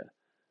measure.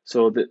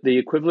 So the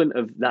equivalent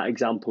of that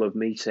example of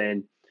me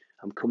saying,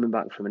 I'm coming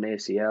back from an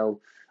ACL,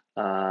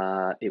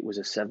 it was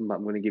a 7, but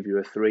I'm going to give you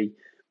a 3.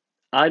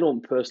 I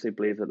don't personally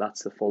believe that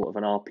that's the fault of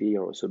an RPE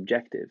or a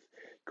subjective,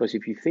 because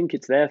if you think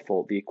it's their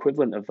fault, the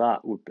equivalent of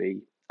that would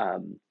be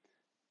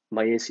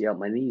my ACL,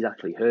 my knee's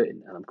actually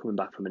hurting, and I'm coming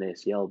back from an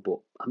ACL, but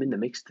I'm in the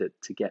mix to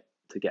get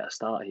a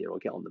start here or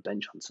get on the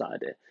bench on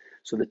Saturday.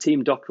 So the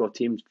team doctor or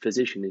team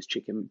physician is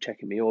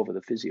checking me over,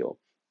 the physio,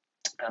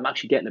 and I'm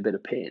actually getting a bit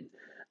of pain.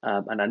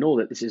 And I know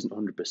that this isn't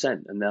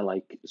 100%. And they're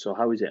like, so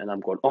how is it? And I'm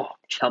going, oh,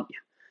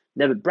 champion,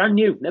 brand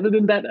new, never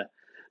been better.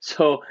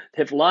 So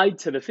they've lied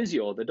to the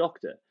physio, the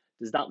doctor.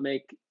 Does that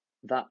make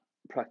that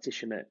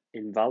practitioner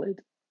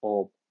invalid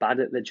or bad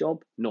at their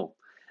job? No.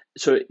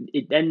 So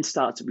it then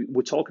starts,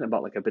 we're talking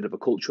about like a bit of a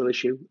cultural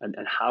issue and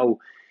how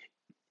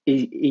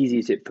easy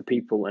is it for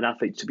people and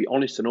athletes to be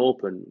honest and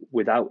open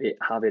without it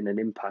having an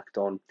impact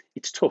on,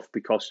 it's tough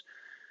because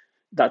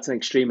that's an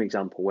extreme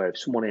example where if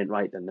someone ain't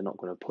right, then they're not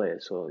going to play.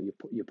 So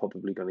you're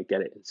probably going to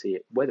get it and see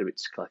it, whether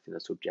it's collecting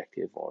a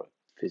subjective or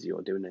a physio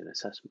or doing an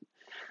assessment.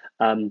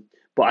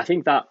 But I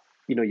think that,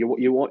 you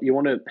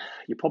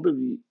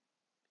probably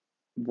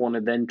want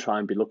to then try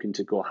and be looking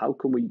to go, how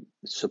can we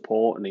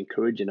support and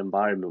encourage an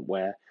environment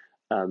where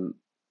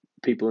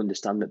people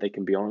understand that they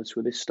can be honest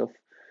with this stuff?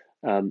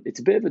 It's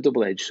a bit of a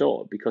double-edged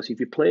sword, because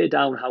if you play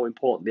down how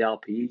important the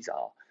RPEs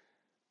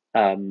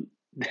are,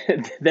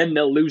 then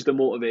they'll lose the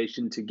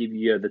motivation to give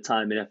you the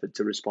time and effort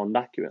to respond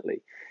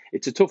accurately.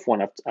 It's a tough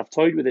one. I've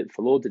toyed with it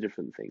for loads of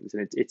different things,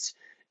 and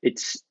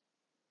it's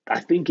I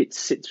think it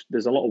sits.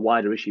 There's a lot of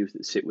wider issues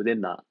that sit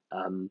within that.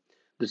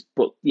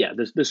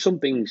 There's some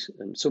things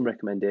and some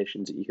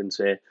recommendations that you can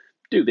say,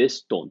 do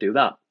this, don't do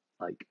that.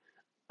 Like,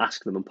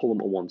 ask them and pull them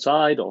to one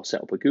side, or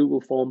set up a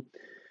Google form.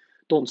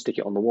 Don't stick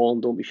it on the wall,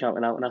 and don't be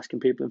shouting out and asking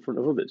people in front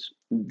of others.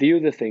 The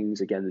other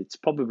things, again, it's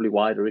probably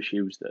wider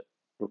issues that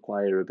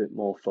require a bit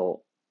more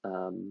thought,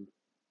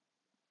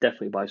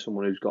 definitely by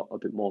someone who's got a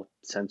bit more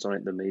sense on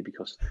it than me,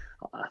 because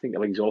I think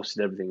I've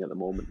exhausted everything at the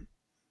moment.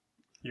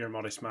 You're a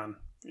modest man.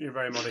 You're a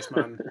very modest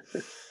man.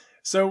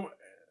 So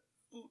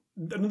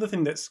another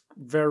thing that's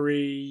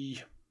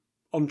very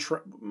on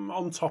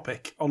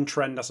topic, on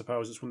trend, I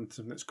suppose, is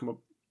something that's come up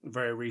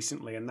very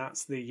recently, and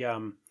that's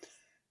the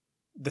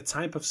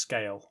type of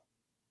scale,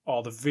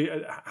 or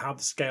how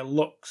the scale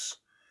looks,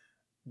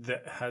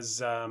 that has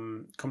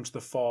come to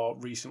the fore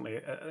recently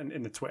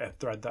in the Twitter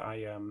thread that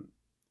I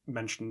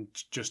mentioned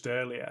just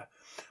earlier.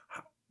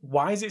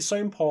 Why is it so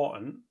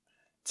important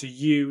to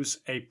use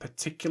a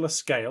particular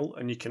scale?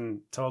 And you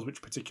can tell us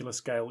which particular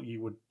scale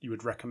you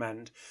would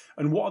recommend.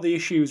 And what are the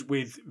issues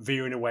with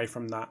veering away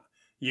from that,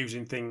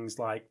 using things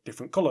like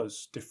different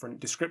colours,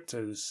 different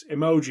descriptors,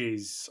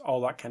 emojis,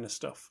 all that kind of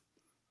stuff?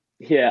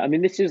 Yeah, I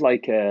mean, this is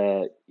like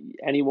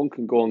anyone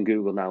can go on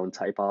Google now and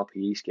type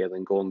RPE scale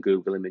and go on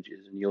Google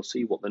Images, and you'll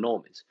see what the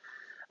norm is.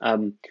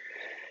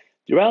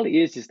 The reality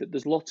is that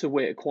there's lots of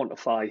way to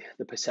quantify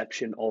the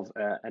perception of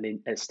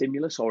a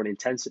stimulus or an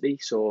intensity.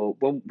 So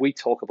when we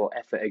talk about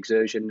effort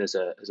exertion as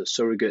a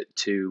surrogate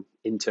to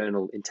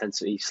internal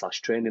intensity /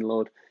 training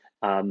load,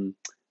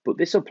 but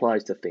this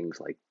applies to things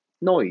like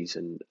noise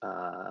and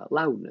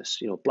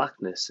loudness,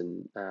 blackness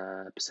and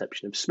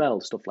perception of smell,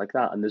 stuff like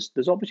that. And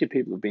there's obviously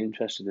people who've been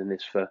interested in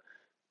this for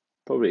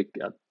probably,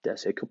 I dare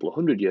say, a couple of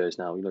 100 years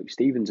now. Like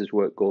Stevens's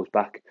work goes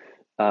back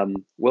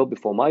well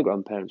before my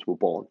grandparents were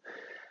born.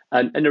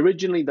 And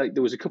originally, like,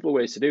 there was a couple of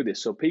ways to do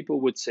this. So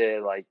people would say,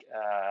 like,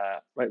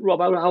 right,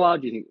 Rob, how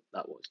hard do you think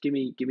that was? Give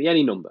me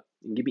any number.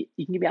 You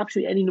can give me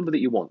absolutely any number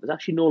that you want. There's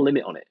actually no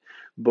limit on it.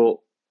 But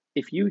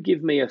if you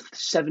give me a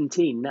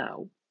 17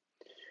 now,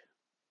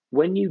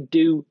 when you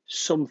do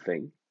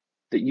something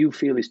that you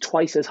feel is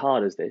twice as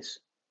hard as this,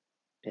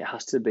 it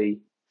has to be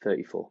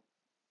 34,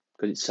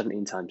 because it's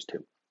 17 times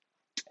 2.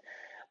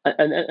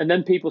 And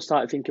then people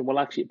started thinking, well,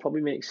 actually, it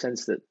probably makes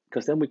sense that,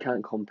 because then we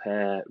can't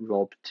compare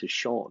Rob to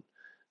Shaun,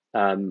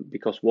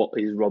 because what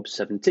is Rob's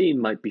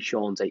 17 might be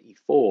Shaun's 84,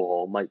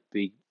 or might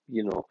be,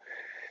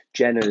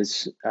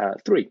 Jenna's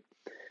 3.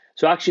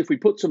 So actually, if we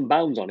put some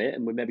bounds on it,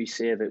 and we maybe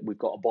say that we've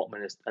got a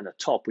bottom and a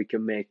top, we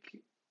can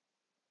make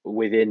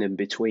within and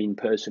between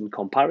person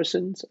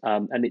comparisons,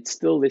 and it's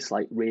still this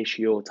like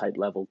ratio type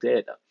level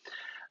data.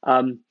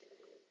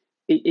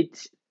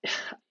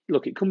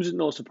 look, it comes as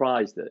no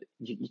surprise that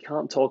you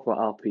can't talk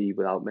about RPE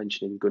without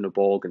mentioning Gunnar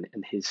Borg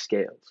and his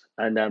scales.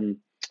 And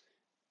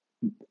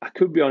I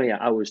could be on here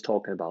hours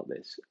talking about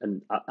this,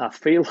 and I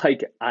feel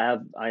like I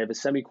have a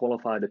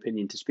semi-qualified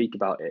opinion to speak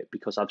about it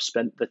because I've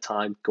spent the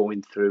time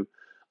going through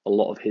a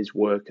lot of his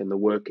work and the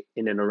work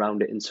in and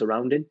around it and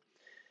surrounding.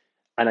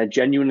 And I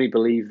genuinely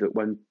believe that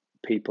when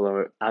people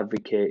are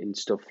advocating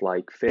stuff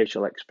like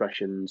facial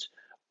expressions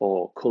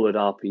or coloured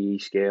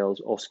RPE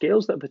scales or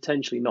scales that are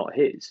potentially not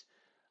his,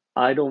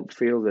 I don't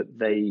feel that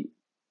they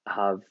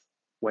have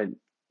went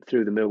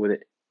through the mill with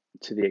it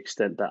to the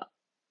extent that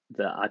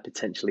I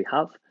potentially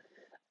have.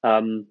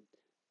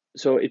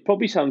 So it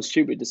probably sounds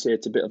stupid to say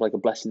it's a bit of like a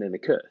blessing and a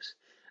curse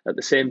at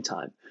the same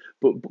time,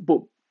 but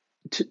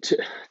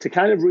to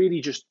kind of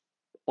really just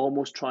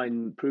almost try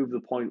and prove the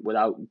point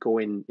without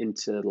going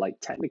into like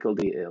technical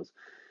details,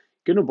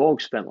 Gunnar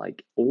Borg spent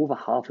like over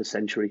half a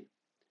century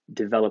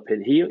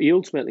developing. He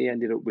ultimately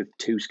ended up with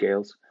 2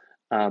 scales,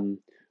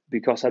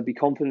 because I'd be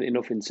confident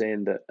enough in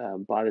saying that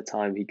by the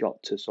time he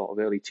got to sort of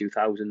early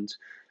 2000s,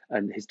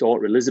 and his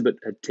daughter Elizabeth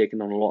had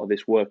taken on a lot of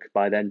this work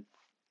by then,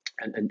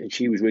 and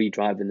she was really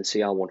driving the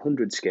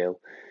CR100 scale.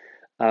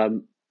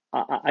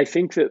 I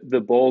think that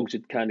the Borgs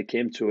had kind of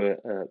came to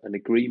an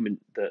agreement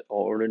that,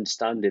 or an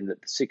understanding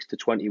that the 6 to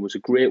 20 was a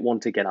great one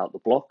to get out the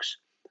blocks.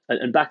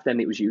 And back then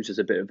it was used as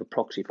a bit of a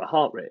proxy for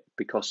heart rate,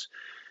 because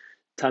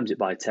times it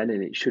by 10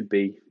 and it should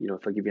be,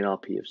 if I give you an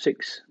RPE of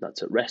 6,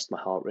 that's at rest, my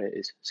heart rate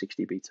is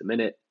 60 beats a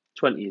minute,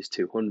 20 is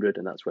 200,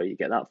 and that's where you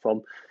get that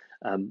from.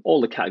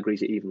 All the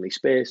categories are evenly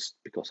spaced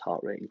because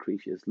heart rate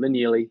increases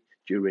linearly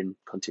during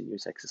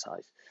continuous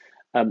exercise.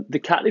 The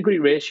category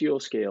ratio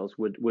scales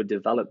were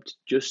developed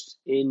just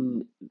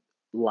in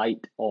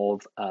light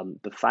of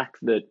the fact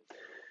that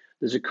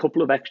there's a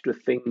couple of extra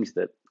things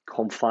that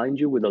confine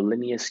you with a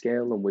linear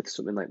scale and with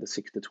something like the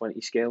 6 to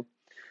 20 scale.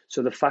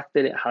 So the fact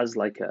that it has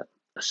like a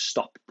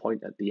stop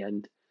point at the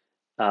end,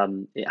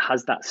 it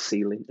has that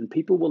ceiling, and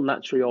people will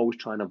naturally always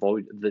try and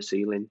avoid the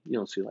ceiling,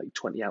 so like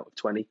 20 out of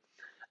 20.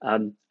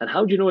 And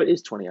how do you know it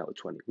is 20 out of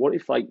 20? What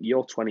if like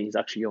your 20 is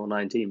actually your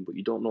 19, but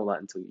you don't know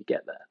that until you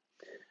get there?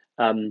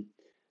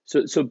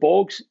 So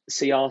Borg's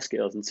CR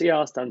scales, and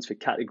CR stands for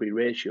category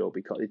ratio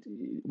because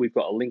we've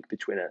got a link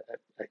between a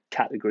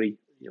category,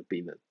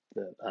 being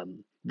the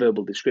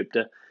verbal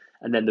descriptor,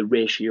 and then the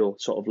ratio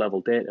sort of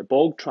level data.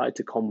 Borg tried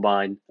to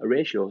combine a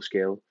ratio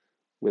scale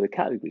with a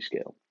category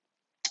scale.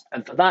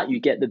 And for that, you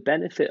get the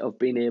benefit of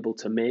being able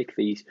to make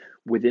these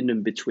within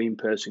and between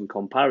person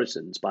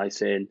comparisons by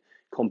saying,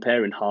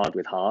 comparing hard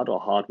with hard or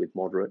hard with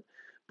moderate,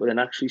 but then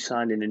actually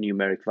assigning a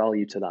numeric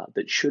value to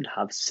that should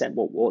have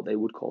what they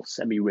would call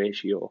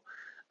semi-ratio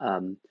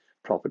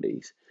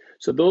properties.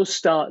 So those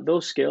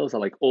scales are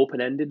like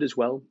open-ended as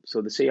well.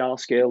 So the CR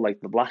scale, like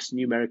the last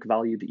numeric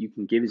value that you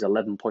can give is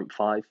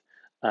 11.5.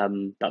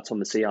 That's on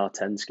the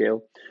CR10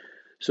 scale.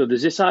 So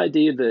there's this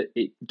idea that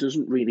it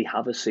doesn't really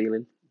have a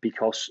ceiling,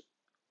 because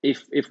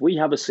if we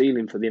have a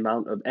ceiling for the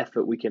amount of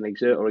effort we can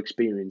exert or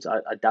experience,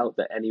 I doubt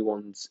that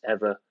anyone's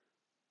ever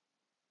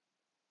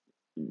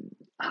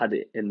had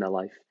it in their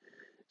life.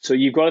 So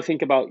you've got to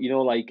think about,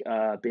 like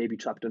baby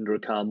trapped under a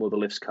car, mother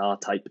lifts car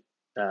type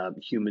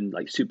human,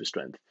 like super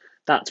strength.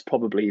 That's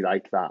probably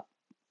like that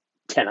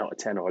 10 out of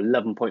 10 or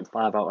 11.5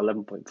 out of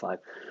 11.5. But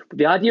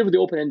the idea with the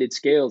open-ended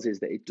scales is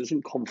that it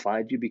doesn't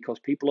confine you, because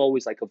people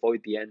always like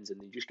avoid the ends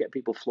and they just get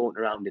people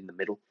floating around in the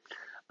middle.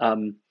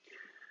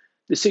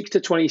 The 6 to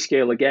 20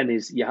 scale, again,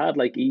 is you had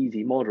like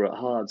easy, moderate,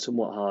 hard,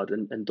 somewhat hard,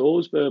 and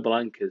those verbal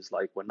anchors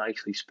like were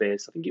nicely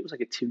spaced. I think it was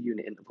like a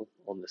 2-unit interval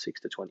on the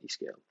 6 to 20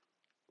 scale.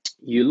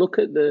 You look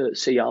at the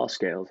CR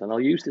scales, and I'll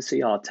use the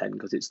CR10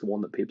 because it's the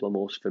one that people are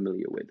most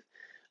familiar with.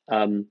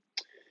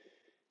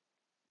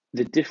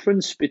 The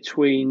difference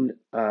between,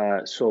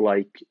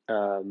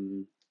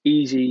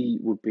 easy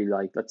would be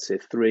like, let's say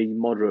 3,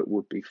 moderate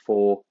would be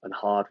 4, and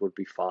hard would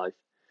be 5.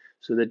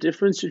 So the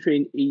difference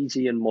between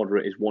easy and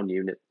moderate is 1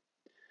 unit.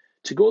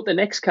 To go to the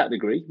next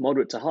category,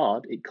 moderate to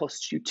hard, it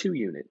costs you 2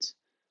 units.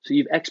 So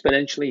you've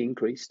exponentially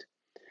increased.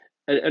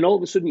 And all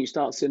of a sudden you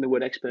start seeing the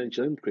word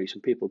exponential increase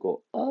and people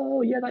go,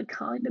 oh yeah, that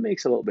kind of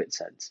makes a little bit of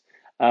sense.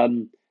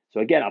 So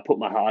again, I put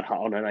my hard hat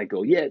on and I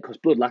go, yeah, because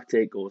blood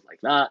lactate goes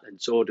like that.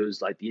 And so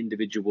does like the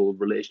individual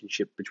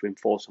relationship between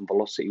force and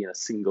velocity in a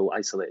single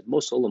isolated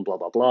muscle and blah,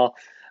 blah, blah.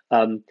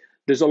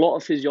 There's a lot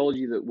of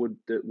physiology that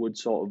would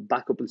sort of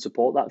back up and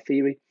support that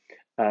theory.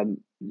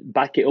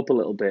 Back it up a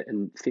little bit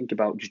and think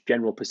about just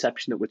general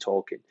perception that we're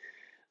talking.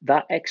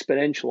 That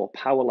exponential or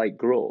power-like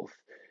growth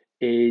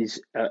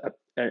is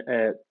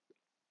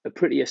a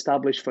pretty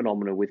established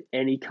phenomenon with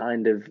any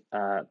kind of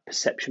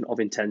perception of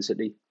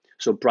intensity,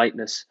 so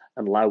brightness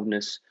and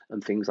loudness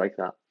and things like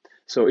that.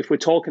 So if we're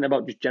talking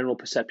about just general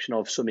perception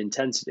of some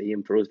intensity,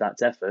 and for us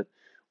that's effort,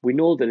 we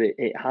know that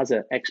it has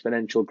an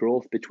exponential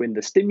growth between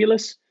the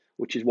stimulus,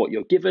 which is what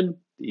you're given,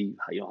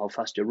 how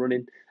fast you're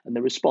running, and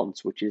the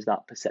response, which is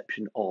that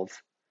perception of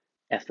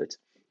effort.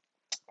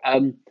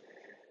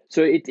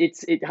 So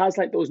it has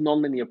like those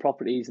nonlinear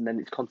properties, and then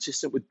it's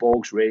consistent with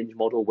Borg's range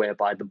model,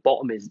 whereby the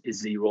bottom is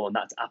 0, and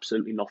that's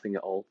absolutely nothing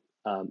at all.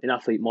 in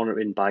athlete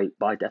monitoring,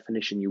 by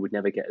definition, you would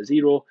never get a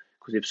 0,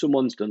 because if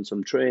someone's done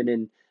some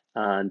training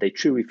and they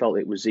truly felt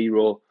it was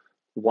 0,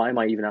 why am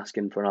I even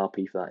asking for an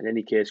RP for that in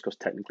any case? Because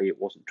technically it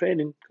wasn't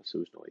training, because there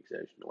was no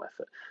exertion, no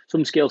effort.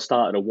 Some scales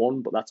start at a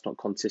 1, but that's not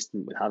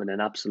consistent with having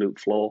an absolute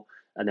floor,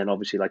 and then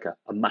obviously like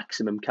a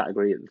maximum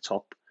category at the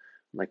top.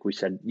 Like we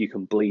said, you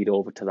can bleed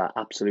over to that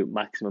absolute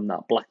maximum,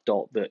 that black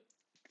dot that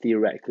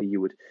theoretically you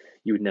would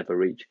never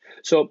reach.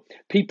 So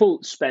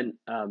people spent,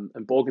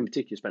 and Borg in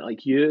particular, spent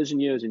like years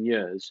and years and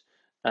years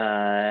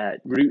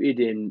rooted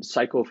in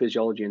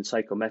psychophysiology and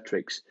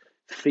psychometrics,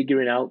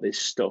 figuring out this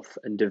stuff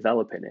and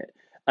developing it.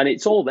 And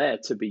it's all there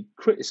to be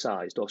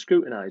criticized or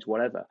scrutinized,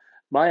 whatever.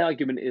 My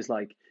argument is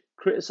like,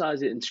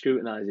 criticize it and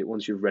scrutinize it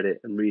once you've read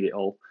it and read it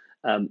all.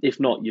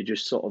 If not, you're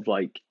just sort of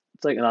like,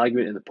 it's like an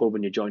argument in the pub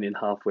and you join in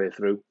halfway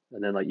through,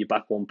 and then like you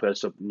back one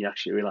person up and you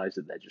actually realize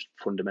that they're just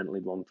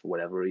fundamentally wrong for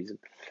whatever reason.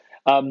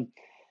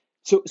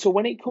 So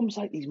when it comes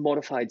like these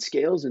modified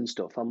scales and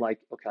stuff, I'm like,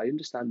 okay, I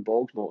understand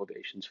Borg's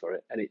motivations for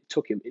it, and it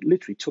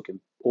literally took him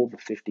over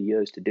 50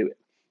 years to do it.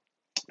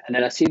 And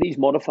then I see these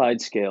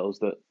modified scales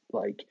that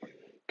like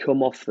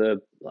come off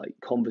the like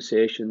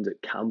conversations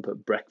at camp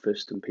at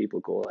breakfast, and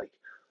people go like,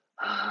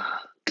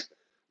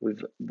 we're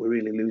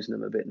really losing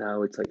them a bit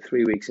now. It's like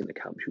 3 weeks into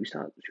camp. Should we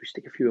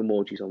stick a few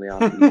emojis on the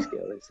RPE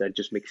scale instead?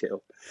 Just mix it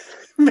up.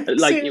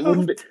 It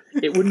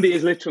wouldn't be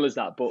as literal as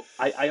that, but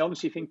I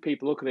honestly think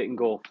people look at it and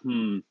go,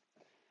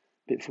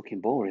 bit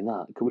fucking boring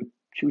that.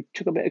 Should we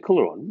chuck a bit of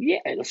colour on? Yeah,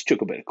 let's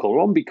chuck a bit of colour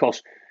on,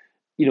 because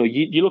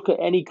you look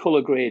at any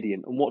colour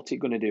gradient and what's it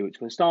going to do? It's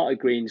going to start at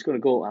green, it's going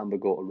to go to amber,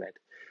 go to red.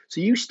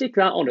 So you stick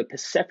that on a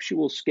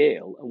perceptual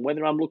scale, and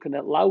whether I'm looking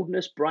at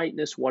loudness,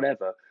 brightness,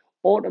 whatever,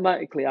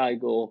 automatically I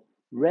go,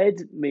 red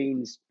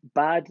means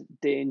bad,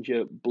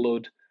 danger,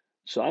 blood.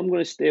 So I'm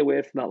going to stay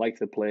away from that like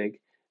the plague,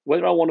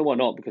 whether I want to or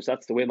not, because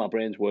that's the way my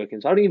brain's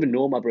working. So I don't even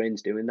know my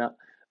brain's doing that.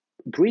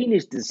 Green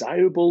is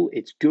desirable,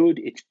 it's good,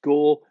 it's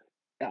go.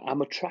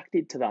 I'm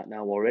attracted to that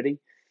now already.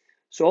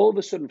 So all of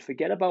a sudden,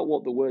 forget about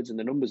what the words and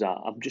the numbers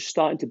are. I'm just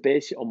starting to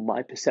base it on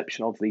my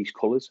perception of these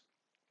colours.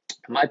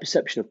 My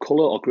perception of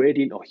colour or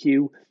gradient or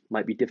hue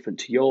might be different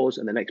to yours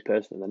and the next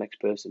person and the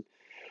next person.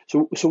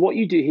 So what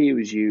you do here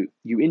is you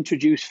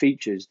introduce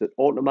features that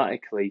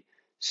automatically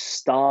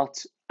start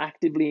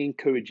actively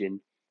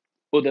encouraging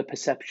other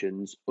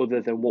perceptions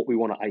other than what we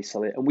want to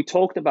isolate. And we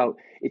talked about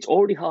it's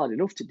already hard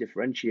enough to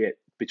differentiate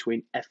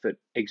between effort,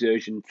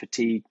 exertion,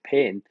 fatigue,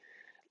 pain.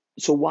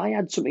 So why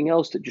add something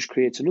else that just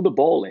creates another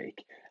ball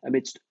ache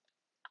amidst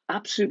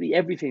absolutely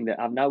everything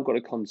that I've now got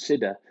to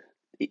consider,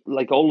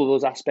 like all of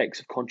those aspects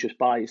of conscious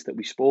bias that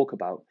we spoke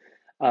about.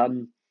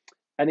 And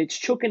it's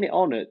chucking it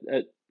on at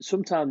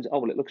sometimes, oh,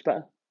 well, it looks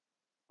better.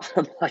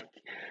 I'm like,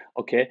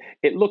 okay,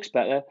 it looks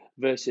better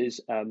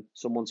versus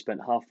someone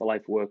spent half their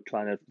life work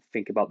trying to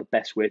think about the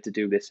best way to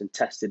do this and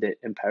tested it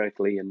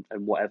empirically and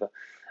whatever,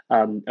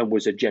 and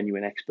was a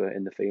genuine expert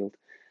in the field.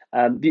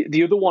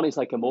 The other one is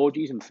like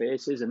emojis and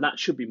faces, and that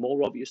should be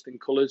more obvious than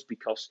colours,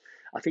 because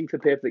I think the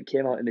paper that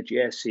came out in the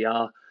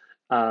JSCR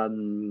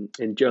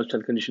in Journal of Strength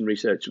and Conditioning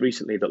Research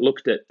recently that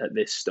looked at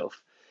this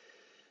stuff,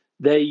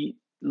 they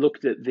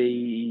looked at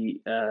the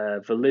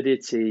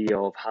validity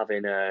of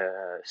having a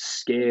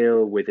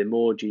scale with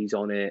emojis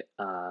on it.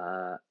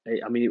 I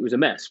mean, it was a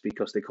mess,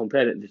 because they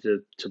compared it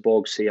to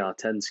Borg's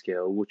CR10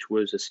 scale, which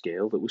was a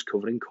scale that was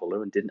covered in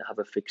colour and didn't have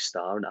a fixed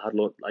star, and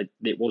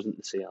it wasn't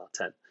the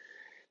CR10.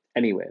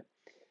 Anyway,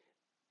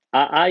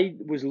 I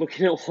was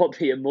looking at what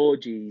the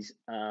emojis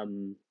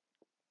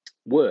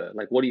were.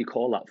 Like, what do you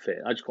call that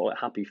face? I just call it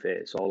happy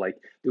face, or like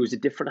there was a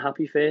different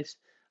happy face,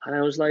 and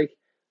I was like,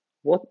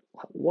 what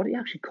do you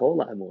actually call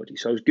that emoji?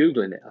 So I was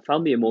Googling it. I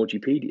found the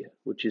Emojipedia,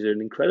 which is an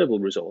incredible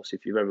resource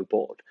if you're ever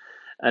bored.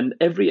 And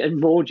every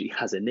emoji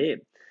has a name.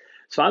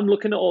 So I'm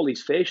looking at all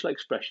these facial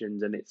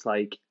expressions, and it's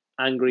like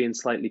angry and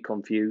slightly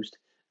confused,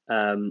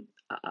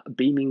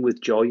 beaming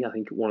with joy, I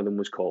think one of them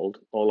was called,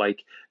 or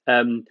like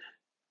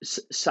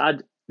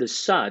sad. There's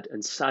sad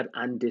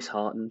and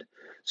disheartened.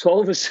 So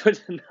all of a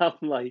sudden I'm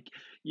like,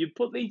 you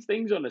put these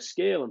things on a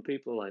scale and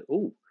people are like,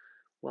 oh,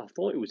 well, I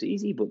thought it was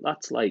easy, but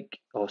that's like,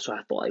 oh, so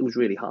I thought it was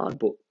really hard,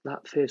 but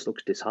that face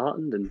looks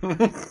disheartened. And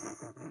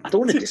I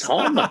don't want to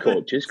dishearten my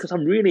coaches, because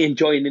I'm really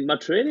enjoying my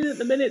training at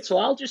the minute. So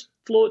I'll just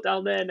float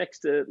down there next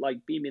to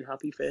like beaming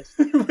happy face.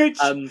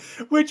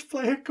 Which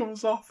player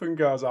comes off and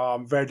goes, oh,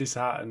 I'm very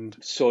disheartened.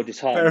 So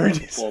disheartened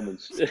by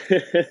performance.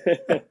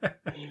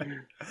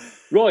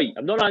 Right,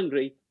 I'm not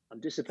angry.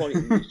 I'm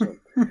disappointed in you,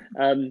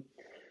 son.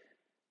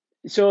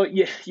 So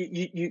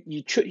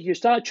you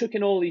start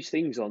chucking all these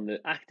things on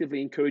that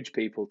actively encourage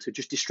people to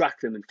just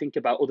distract them and think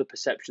about other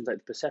perceptions, like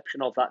the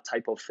perception of that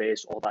type of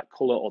face or that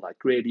colour or that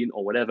gradient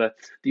or whatever.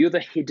 The other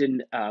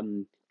hidden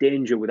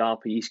danger with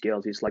RPE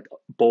scales is like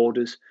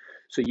borders.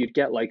 So you'd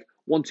get like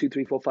 1, 2,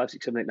 3, 4, 5,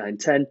 6, 7, 8, 9,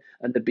 10,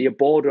 and there'd be a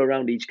border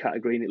around each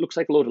category, and it looks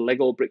like a load of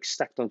Lego bricks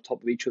stacked on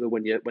top of each other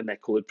when they're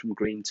coloured from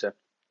green to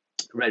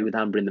red with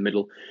amber in the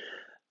middle.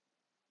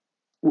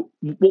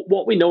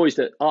 What we know is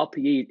that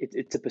RPE,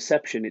 it's a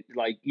perception.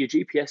 Like your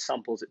GPS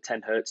samples at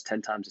 10 hertz,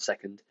 10 times a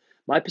second.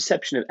 My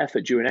perception of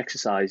effort during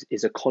exercise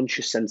is a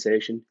conscious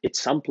sensation. It's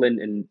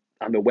sampling and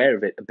I'm aware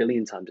of it a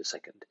billion times a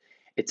second.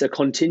 It's a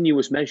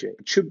continuous measure.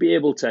 It should be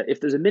able to, if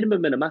there's a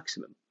minimum and a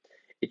maximum,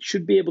 it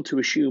should be able to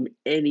assume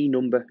any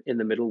number in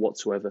the middle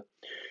whatsoever.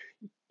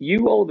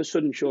 You all of a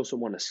sudden show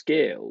someone a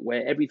scale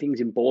where everything's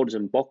in borders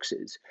and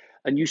boxes,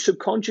 and you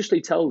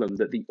subconsciously tell them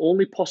that the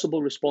only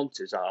possible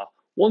responses are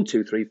 1,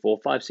 2, 3, 4,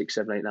 5, 6,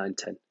 7, 8, 9,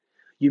 10.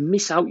 You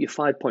miss out your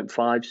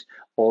 5.5s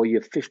or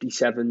your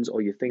 57s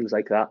or your things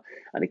like that.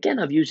 And again,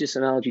 I've used this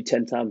analogy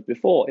 10 times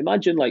before.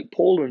 Imagine like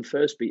Paula and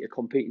First Beat are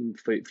competing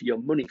for your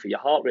money, for your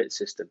heart rate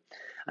system.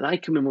 And I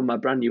come in with my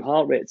brand new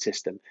heart rate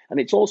system and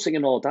it's all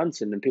singing, all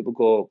dancing. And people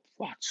go,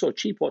 wow, it's so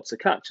cheap. What's the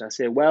catch? And I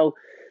say, well,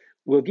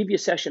 we'll give you a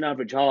session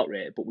average heart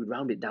rate, but we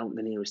round it down to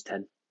the nearest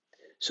 10.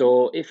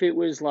 So if it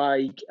was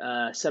like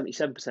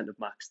 77% of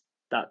max,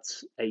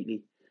 that's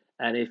 80.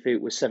 And if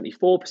it was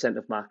 74%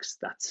 of max,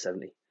 that's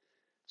 70.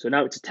 So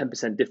now it's a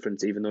 10%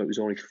 difference, even though it was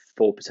only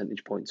 4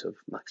 percentage points of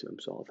maximum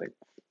sort of thing.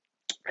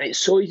 And it's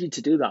so easy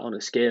to do that on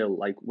a scale,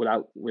 like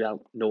without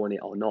knowing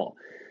it or not.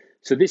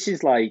 So this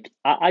is like,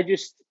 I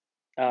just,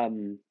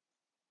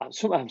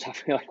 sometimes I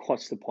feel like,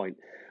 what's the point?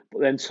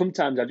 But then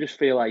sometimes I just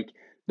feel like,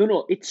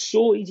 no, it's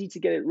so easy to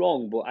get it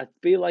wrong, but I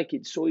feel like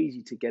it's so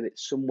easy to get it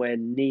somewhere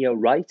near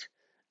right.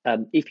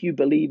 If you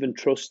believe and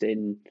trust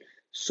in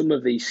some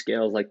of these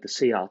scales like the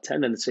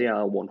CR10 and the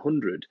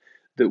CR100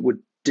 that were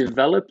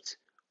developed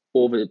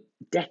over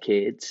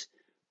decades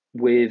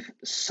with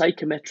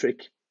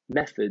psychometric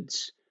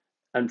methods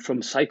and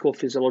from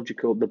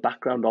psychophysiological, the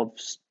background of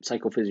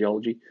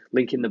psychophysiology,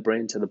 linking the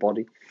brain to the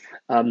body.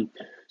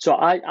 So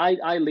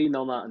I lean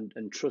on that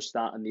and trust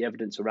that and the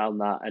evidence around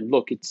that. And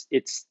look,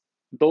 it's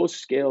those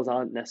scales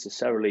aren't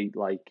necessarily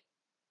like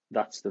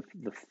that's the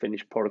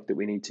finished product that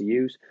we need to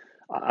use.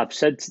 I've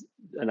said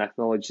and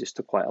acknowledged this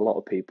to quite a lot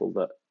of people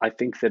that I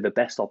think they're the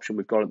best option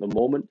we've got at the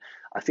moment.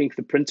 I think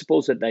the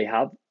principles that they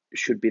have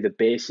should be the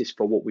basis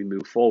for what we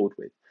move forward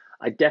with.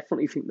 I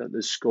definitely think that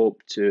there's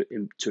scope to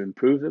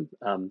improve them.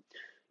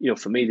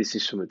 For me, this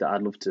is something that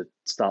I'd love to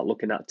start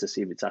looking at to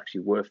see if it's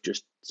actually worth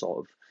just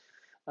sort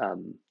of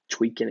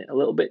tweaking it a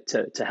little bit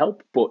to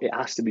help, but it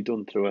has to be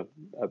done through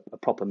a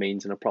proper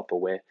means and a proper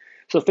way.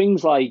 So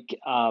things like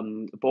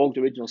Borg's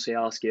original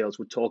CR scales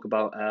would talk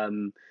about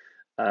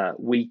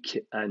weak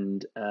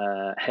and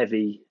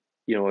heavy,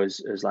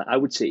 as like, I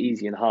would say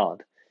easy and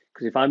hard.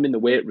 Because if I'm in the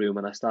weight room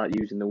and I start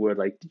using the word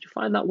like, did you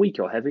find that weak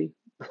or heavy?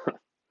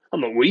 I'm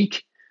not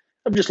weak.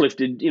 I've just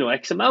lifted,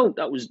 X amount.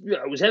 That was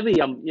heavy.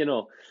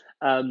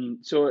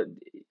 So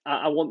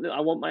I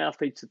want my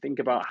athletes to think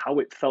about how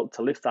it felt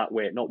to lift that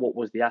weight, not what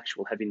was the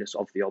actual heaviness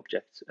of the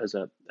object as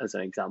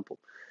an example.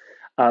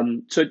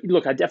 So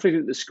look, I definitely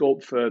think there's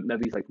scope for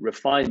maybe like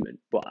refinement,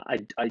 but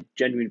I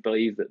genuinely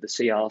believe that the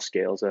CR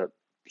scales are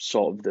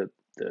sort of the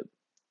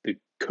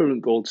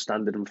current gold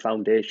standard and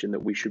foundation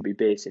that we should be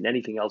basing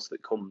anything else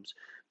that comes,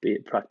 be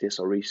it practice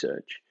or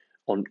research,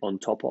 on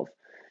top of.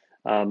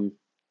 And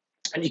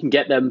you can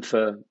get them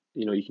for,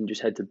 you can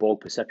just head to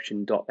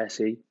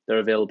borgperception.se. They're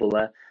available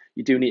there.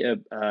 You do need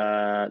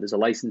there's a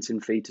licensing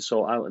fee to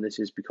sort out, and this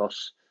is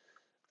because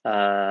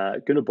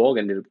Gunnar Borg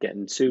ended up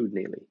getting sued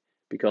nearly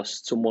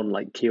because someone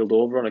like keeled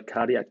over on a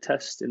cardiac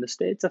test in the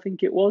States, I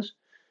think it was.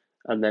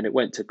 And then it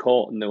went to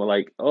court and they were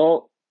like,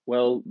 oh,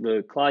 well,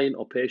 the client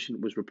or patient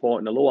was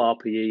reporting a low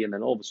RPE, and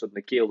then all of a sudden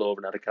they keeled over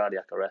and had a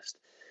cardiac arrest.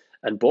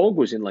 And Borg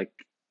was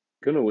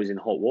Gunnar was in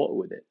hot water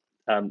with it.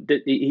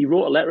 He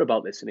wrote a letter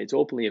about this, and it's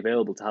openly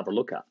available to have a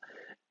look at.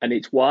 And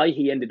it's why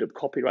he ended up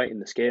copyrighting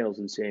the scales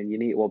and saying, you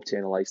need to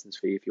obtain a license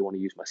fee if you want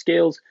to use my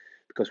scales,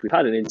 because we've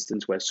had an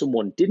instance where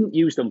someone didn't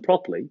use them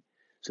properly.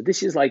 So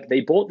this is like they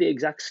bought the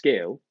exact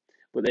scale,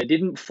 but they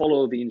didn't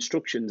follow the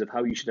instructions of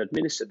how you should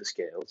administer the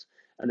scales.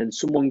 And then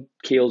someone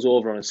keels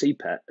over on a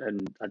CPET,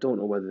 and I don't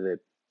know whether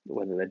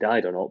they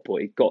died or not, but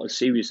it got as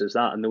serious as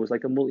that. And there was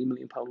like a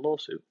multi-million-pound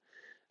lawsuit,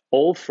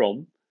 all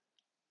from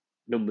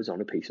numbers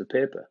on a piece of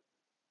paper.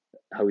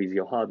 How easy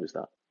or hard was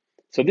that?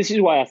 So this is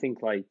why I think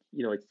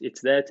it's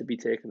there to be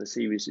taken as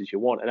serious as you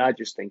want. And I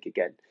just think,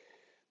 again,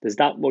 there's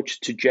that much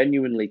to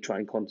genuinely try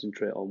and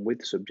concentrate on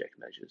with subject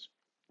measures.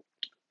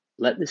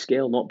 Let the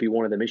scale not be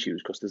one of them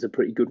issues, because there's a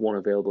pretty good one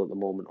available at the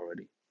moment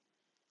already.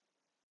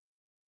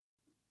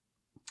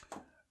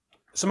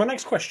 So my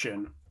next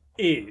question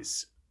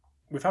is,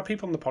 we've had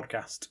people on the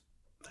podcast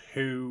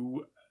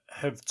who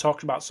have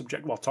talked about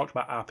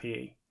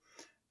RPE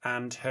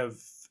and have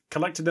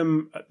collected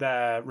them at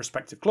their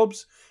respective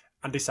clubs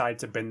and decided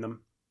to bin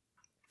them,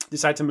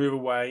 decide to move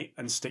away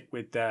and stick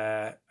with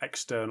their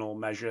external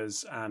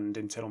measures and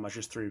internal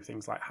measures through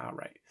things like heart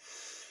rate.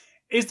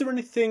 Is there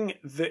anything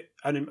that,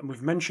 and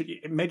we've mentioned,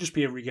 it may just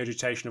be a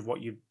regurgitation of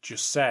what you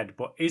just said,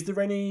 but is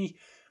there any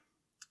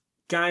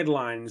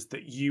guidelines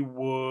that you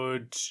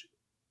would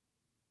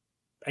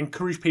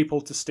encourage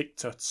people to stick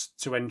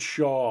to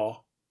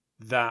ensure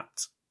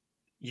that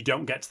you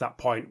don't get to that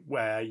point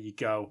where you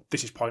go,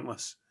 this is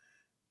pointless?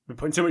 We're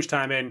putting too much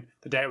time in,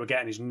 the data we're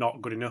getting is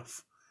not good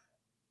enough.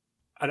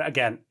 And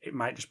again, it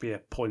might just be a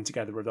pulling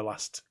together of the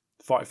last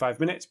 45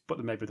 minutes, but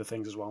there may be other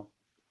things as well.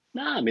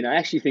 Nah, I mean, I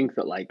actually think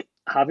that like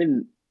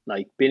having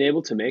like being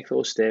able to make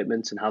those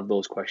statements and have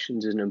those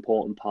questions is an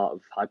important part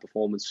of high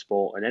performance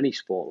sport and any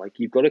sport. Like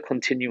you've got to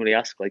continually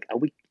ask, like,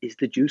 is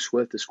the juice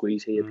worth the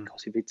squeeze here? Mm.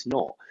 Because if it's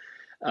not,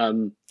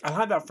 um, I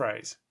like that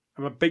phrase.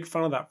 I'm a big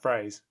fan of that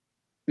phrase.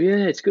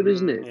 yeah, it's good,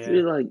 isn't it? It's Yeah.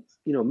 really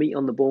like, meat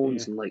on the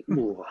bones Yeah. and like,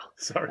 ooh.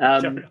 Sorry,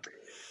 carry Um,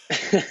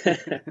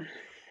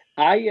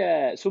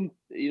 on. some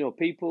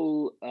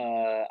people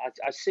I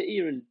sit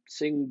here and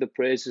sing the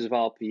praises of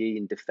RPE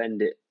and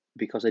defend it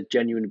because I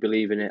genuinely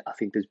believe in it. I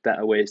think there's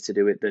better ways to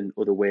do it than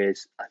other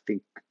ways. I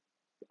think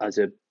as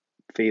a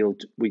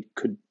field we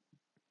could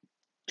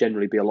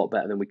generally be a lot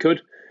better than we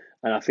could,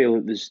 and I feel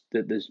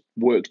that there's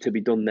work to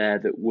be done there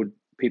that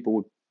people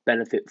would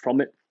benefit from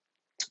it.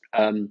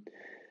 Um,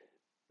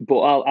 but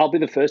I'll be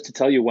the first to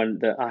tell you when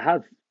that I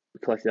have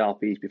collected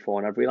RPs before,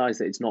 and I've realised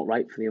that it's not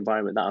right for the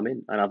environment that I'm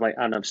in,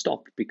 and I've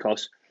stopped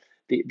because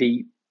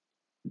the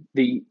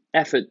the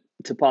effort,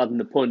 to pardon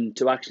the pun,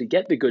 to actually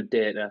get the good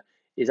data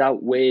is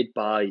outweighed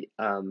by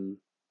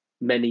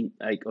many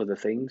like other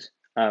things.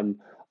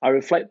 I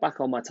reflect back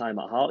on my time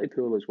at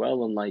Hartlepool as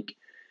well, and like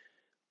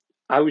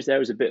I was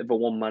there as a bit of a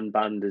one-man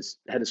band as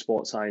head of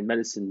sports science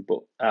medicine,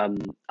 but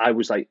I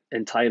was like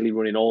entirely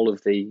running all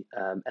of the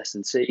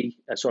S&C,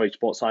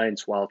 sports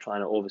science, while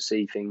trying to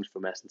oversee things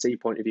from S&C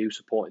point of view,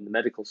 supporting the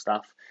medical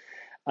staff.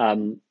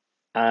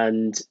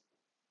 And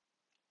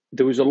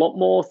there was a lot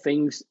more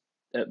things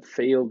at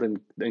field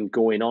and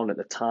going on at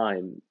the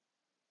time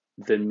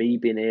than me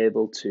being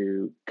able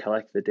to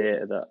collect the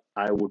data that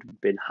I would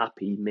have been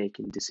happy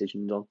making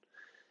decisions on.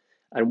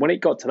 And when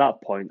it got to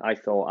that point, I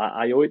thought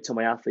I owe it to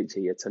my athletes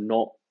here to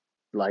not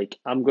like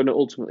I'm going to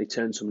ultimately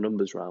turn some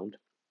numbers around,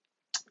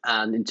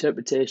 and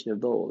interpretation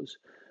of those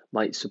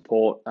might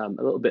support a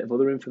little bit of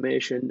other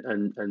information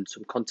and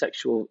some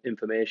contextual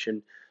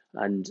information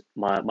and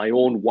my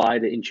own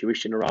wider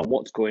intuition around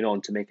what's going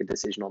on to make a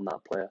decision on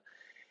that player.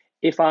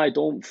 If I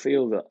don't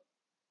feel that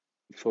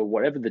for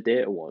whatever the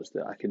data was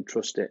that I can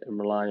trust it and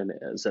rely on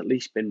it has at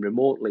least been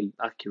remotely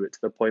accurate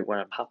to the point where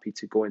I'm happy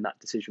to go in that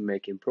decision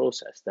making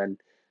process, then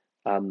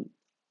um,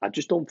 I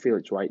just don't feel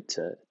it's right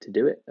to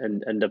do it.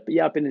 And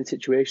yeah, I've been in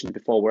situations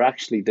before where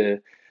actually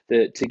the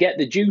to get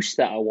the juice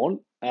that I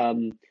want,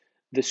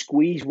 the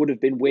squeeze would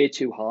have been way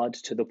too hard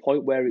to the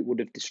point where it would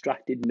have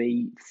distracted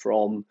me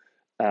from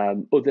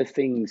other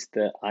things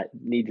that I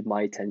needed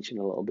my attention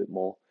a little bit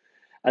more.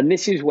 And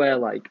this is where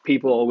like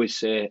people always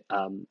say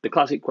the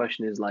classic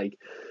question is like,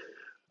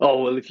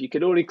 oh, well, if you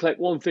could only collect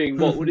one thing,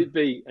 what would it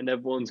be? And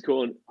everyone's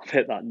going, I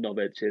bet that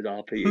knobhead says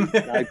RPE.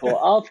 And I go,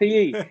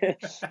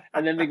 RPE.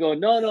 And then they go,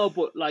 no,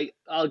 but like,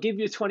 I'll give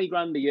you 20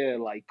 grand a year.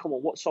 Like, come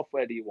on, what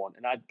software do you want?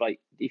 And I'd like,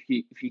 if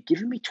you're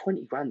giving me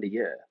 20 grand a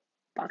year,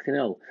 fucking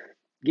hell,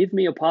 give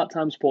me a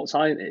part-time sports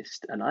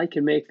scientist and I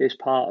can make this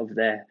part of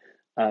their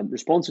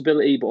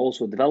responsibility, but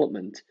also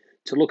development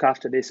to look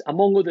after this,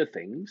 among other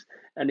things.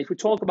 And if we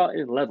talk about it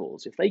in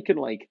levels, if they can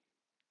like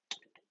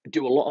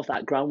do a lot of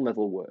that ground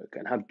level work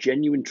and have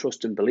genuine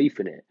trust and belief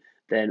in it,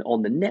 then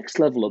on the next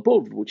level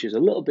above, which is a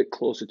little bit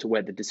closer to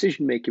where the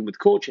decision making with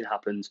coaching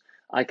happens,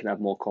 I can have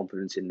more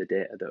confidence in the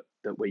data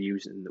that we're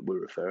using, that we're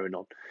referring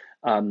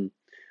on.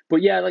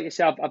 But yeah, like I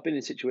said, I've been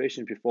in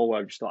situations before where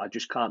I just thought I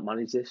just can't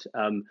manage this.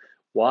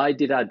 Why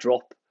did I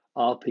drop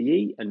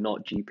RPE and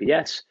not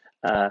GPS?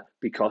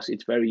 Because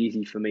it's very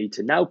easy for me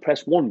to now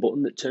press one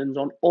button that turns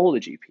on all the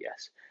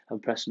GPS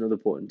and press another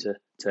button to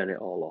turn it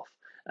all off.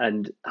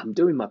 And I'm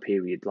doing my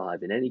period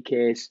live in any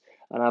case,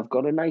 and I've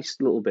got a nice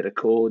little bit of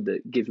code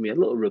that gives me a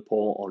little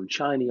report on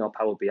Shiny or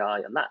Power BI,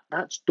 and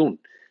that's done,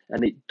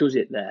 and it does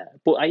it there.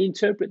 But I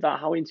interpret that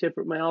how I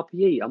interpret my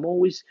RPE. I'm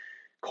always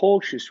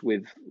cautious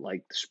with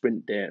like the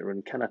sprint data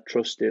and can I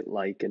trust it?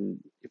 Like, and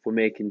if we're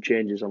making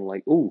changes on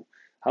like, oh,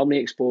 how many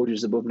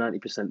exposures above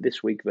 90%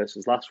 this week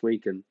versus last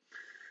week, and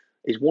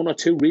is one or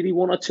two really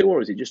one or two,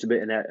 or is it just a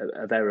bit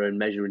of error in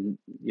measuring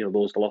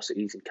those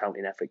velocities and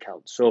counting effort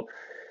counts? So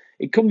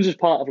it comes as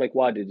part of like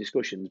wider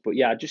discussions. But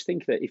yeah, I just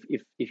think that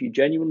if you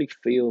genuinely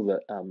feel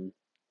that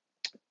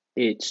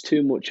it's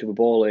too much of a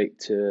ball ache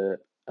to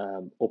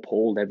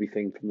uphold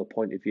everything from the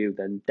point of view,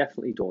 then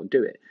definitely don't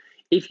do it.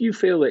 If you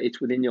feel that it's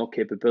within your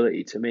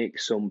capability to make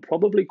some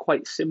probably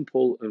quite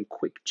simple and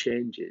quick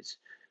changes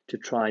to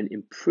try and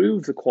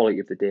improve the quality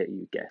of the data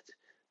you get,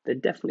 then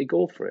definitely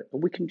go for it.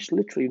 And we can just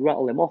literally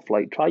rattle them off.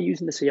 Like try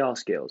using the CR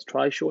scales,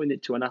 try showing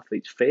it to an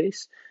athlete's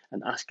face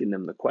and asking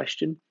them the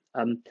question.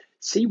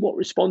 See what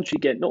response you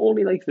get, not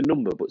only like the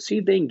number, but see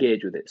if they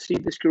engage with it, see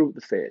if they screw up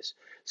the face,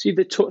 see if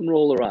they tut and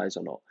roll their eyes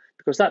or not,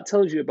 because that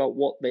tells you about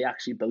what they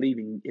actually believe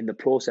in the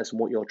process and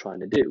what you're trying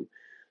to do.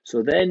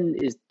 So then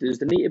there's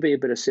the need to be a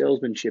bit of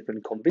salesmanship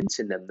and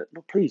convincing them that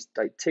no, please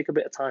like take a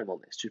bit of time on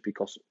this, just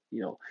because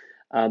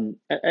and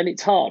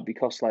it's hard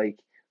because like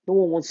no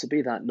one wants to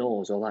be that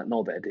nose or that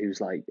knobhead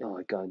who's like, oh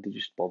my god, they're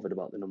just bothered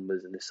about the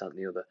numbers and this, that, and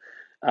the other.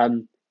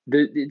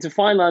 It's a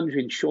fine line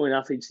between showing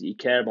athletes that you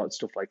care about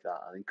stuff like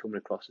that and then coming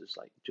across as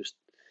like just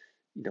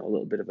a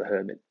little bit of a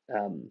hermit.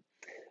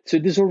 So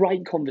there's a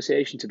right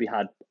conversation to be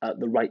had at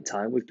the right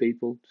time with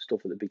people. Stuff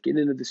at the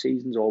beginning of the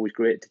season is always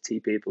great to tee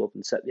people up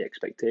and set the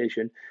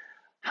expectation.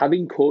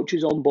 Having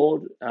coaches on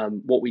board,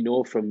 what we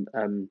know from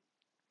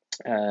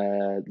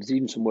there's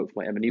even some work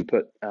from my Emma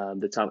Newport,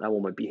 the time I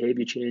want my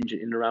behaviour change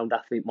in and around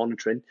athlete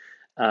monitoring,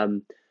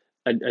 and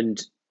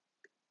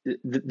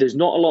there's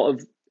not a lot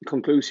of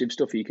conclusive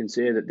stuff you can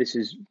say that this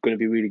is going to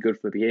be really good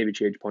from a behaviour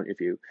change point of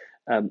view.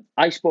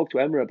 I spoke to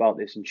Emma about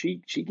this, and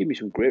she gave me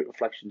some great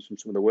reflections from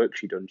some of the work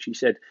she'd done. She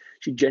said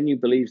she genuinely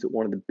believes that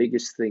one of the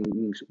biggest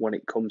things when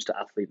it comes to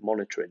athlete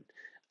monitoring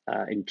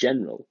in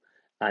general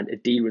and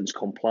adherence,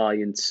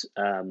 compliance,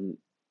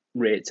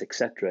 rates,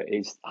 etc.,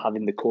 is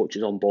having the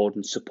coaches on board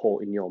and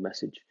supporting your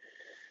message.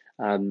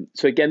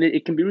 So again,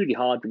 it can be really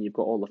hard when you've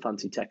got all the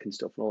fancy tech and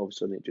stuff, and all of a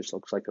sudden it just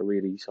looks like a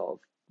really sort of,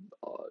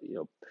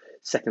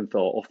 second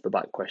thought off the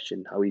bat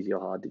question: how easy or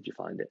hard did you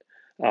find it?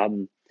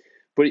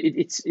 But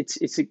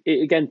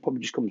it again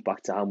probably just comes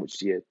back to how much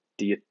do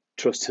you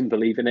trust and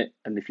believe in it,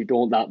 and if you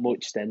don't that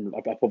much, then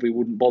I probably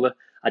wouldn't bother.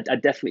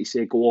 I'd definitely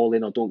say go all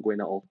in or don't go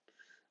in at all.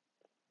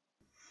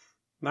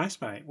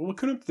 Nice, mate. Well, we're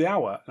coming up to the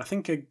hour, and I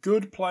think a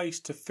good place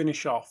to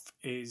finish off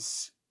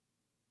is,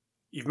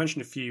 you've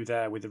mentioned a few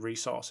there with the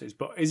resources,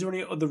 but is there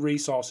any other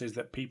resources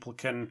that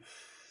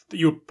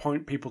you would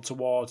point people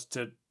towards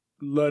to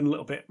learn a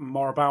little bit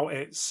more about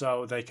it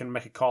so they can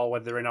make a call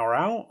whether they're in or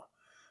out?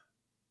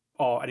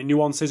 Or any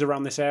nuances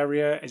around this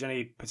area? Is there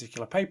any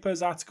particular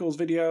papers, articles,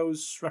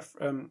 videos,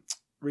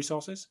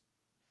 resources?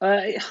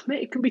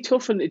 It can be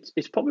tough, and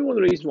it's probably one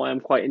of the reasons why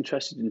I'm quite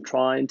interested in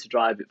trying to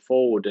drive it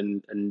forward.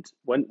 And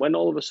when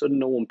all of a sudden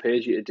no one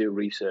pays you to do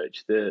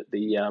research,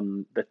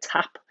 the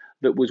tap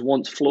that was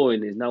once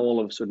flowing is now all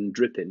of a sudden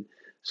dripping.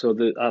 So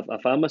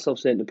I found myself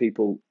saying to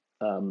people,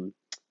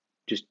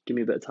 just give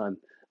me a bit of time,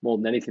 more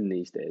than anything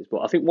these days.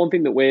 But I think one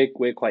thing that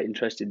we're quite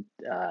interested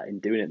in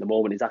doing at the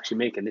moment is actually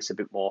making this a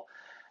bit more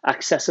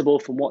accessible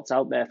from what's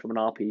out there from an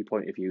RPE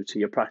point of view to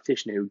your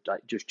practitioner who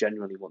just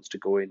genuinely wants to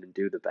go in and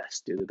do the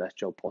best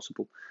job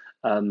possible.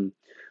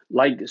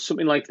 Like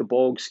something like the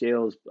Borg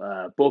Scales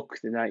book,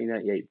 the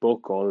 1998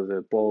 book, or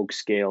the Borg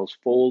Scales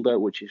folder,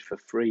 which is for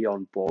free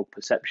on Borg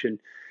Perception,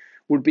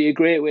 would be a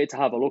great way to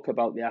have a look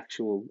about the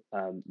actual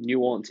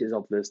nuances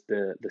of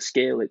the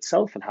scale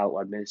itself and how to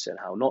administer and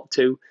how not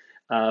to.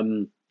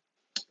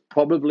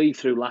 Probably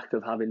through lack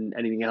of having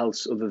anything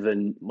else other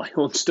than my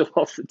own stuff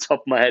off the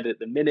top of my head at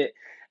the minute.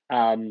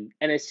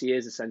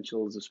 NSCA's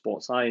Essentials of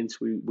Sports Science,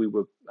 we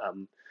were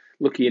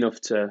lucky enough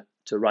to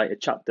write a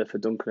chapter for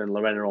Duncan and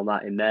Lorena on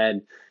that in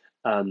there.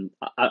 And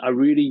I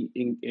really,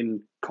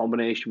 in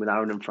combination with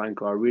Aaron and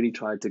Franco, I really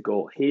tried to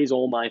go, here's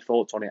all my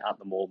thoughts on it at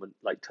the moment,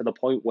 like to the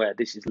point where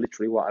this is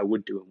literally what I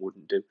would do and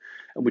wouldn't do.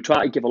 And we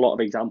try to give a lot of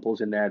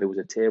examples in there. There was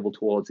a table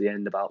towards the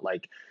end about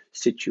like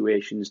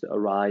situations that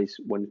arise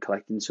when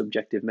collecting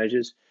subjective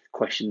measures,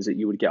 questions that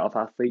you would get off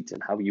athletes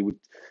and how you would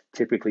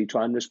typically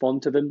try and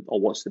respond to them, or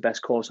what's the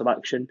best course of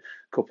action.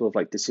 A couple of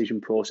like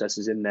decision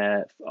processes in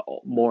there,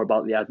 more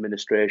about the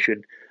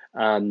administration.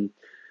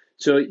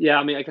 So yeah,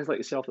 I mean, I guess like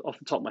yourself, off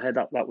the top of my head,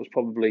 that was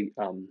probably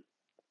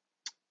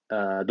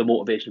the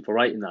motivation for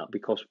writing that,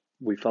 because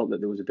we felt that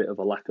there was a bit of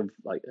a lack of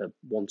like a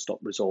one-stop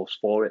resource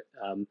for it.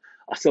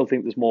 I still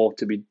think there's more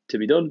to be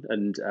done,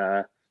 and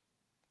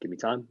give me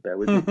time, bear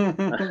with me,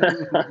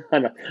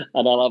 and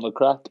I'll have a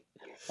crack.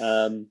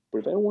 But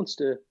if anyone wants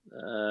to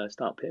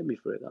start paying me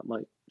for it, that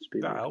might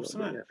speed that up helps,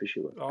 doesn't it? Yeah, for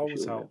sure.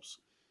 Always helps.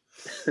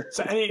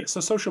 So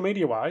social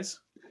media wise,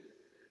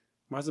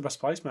 where's the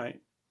best place,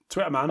 mate?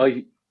 Twitter,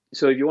 man.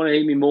 So if you want to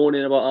hear me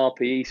moaning about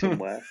RPE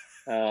somewhere,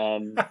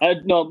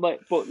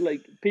 but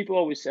like people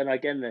always say, and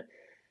again,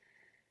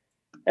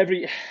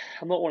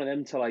 I'm not one of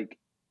them to like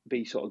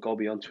be sort of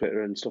gobby on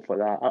Twitter and stuff like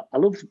that. I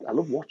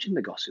love watching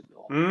the gossip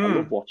though. I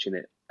love watching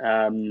it.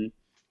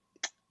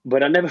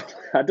 But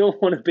I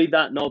don't want to be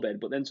that knobhead.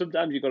 But then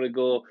sometimes you got to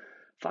go,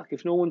 fuck,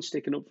 if no one's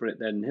sticking up for it,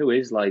 then who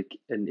is? Like,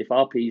 and if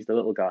RP is the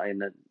little guy,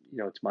 and then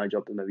it's my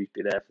job to maybe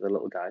be there for the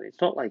little guy. And it's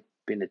not like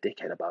being a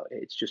dickhead about it.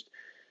 It's just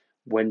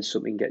when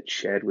something gets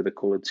shared with a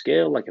coloured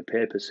scale, like a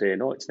paper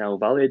saying, "Oh, it's now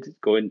valid,"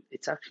 going,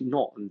 it's actually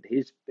not. And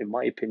here's, in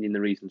my opinion, the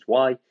reasons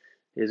why.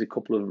 Here's a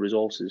couple of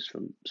resources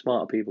from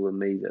smarter people than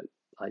me that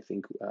I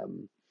think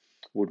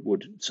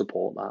would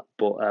support that.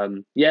 But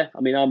yeah, I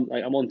mean, I'm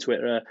on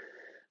Twitter.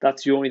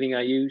 That's the only thing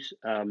I use.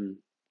 I'm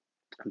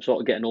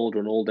sort of getting older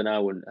and older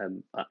now,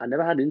 and I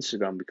never had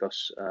Instagram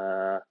because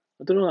I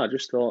don't know. I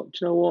just thought, do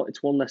you know what?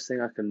 It's one less thing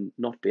I can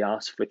not be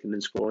arse flicking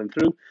and scrolling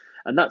through,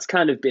 and that's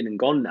kind of been and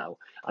gone now.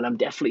 And I'm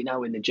definitely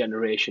now in the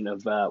generation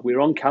of. We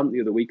were on camp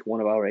the other week. One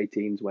of our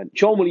 18s went,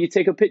 "Shaun, will you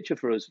take a picture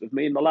for us of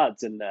me and the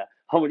lads?" And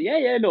I went,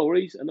 "Yeah, no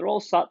worries." And they're all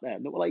sat there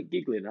and they were like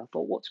giggling. I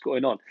thought, "What's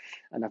going on?"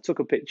 And I took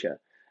a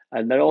picture.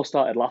 And they all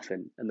started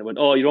laughing, and they went,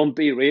 "Oh, you're on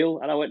Be Real?"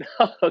 And I went,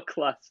 "Oh,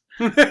 class.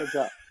 What's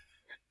that?"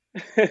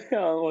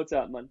 Oh, what's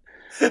that, man?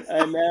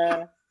 And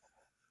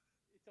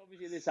it's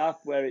obviously this app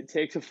where it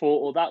takes a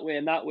photo that way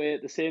and that way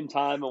at the same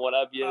time or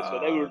whatever. So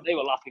they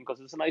were laughing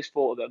because it's a nice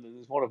photo of them, and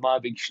there's one of my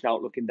big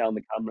snout looking down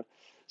the camera.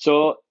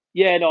 So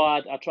Yeah, no,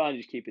 I try and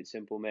just keep it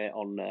simple, mate.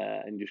 On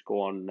and just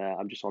go on.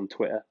 I'm just on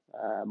Twitter.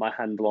 My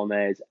handle on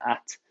there is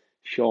at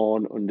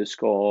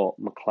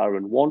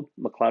Shaun_McLaren 1.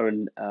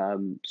 McLaren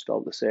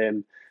spelled the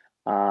same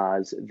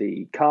as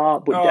the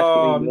car, but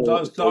definitely Oh, no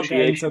let's not get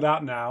into association.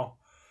 that now.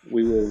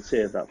 We will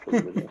save that for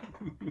another day.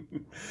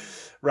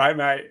 Right,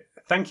 mate.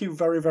 Thank you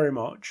very, very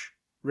much.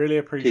 Really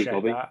Cheers, appreciate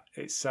Bobby. that.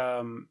 It's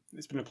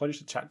been a pleasure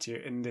to chat to you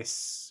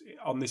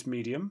on this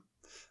medium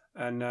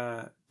and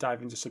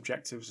dive into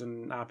subjectives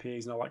and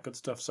RPEs and all that good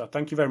stuff. So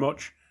thank you very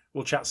much.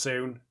 We'll chat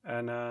soon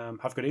and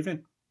have a good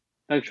evening.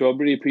 Thanks, Rob.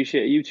 Really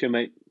appreciate it. You too,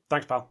 mate.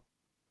 Thanks, pal.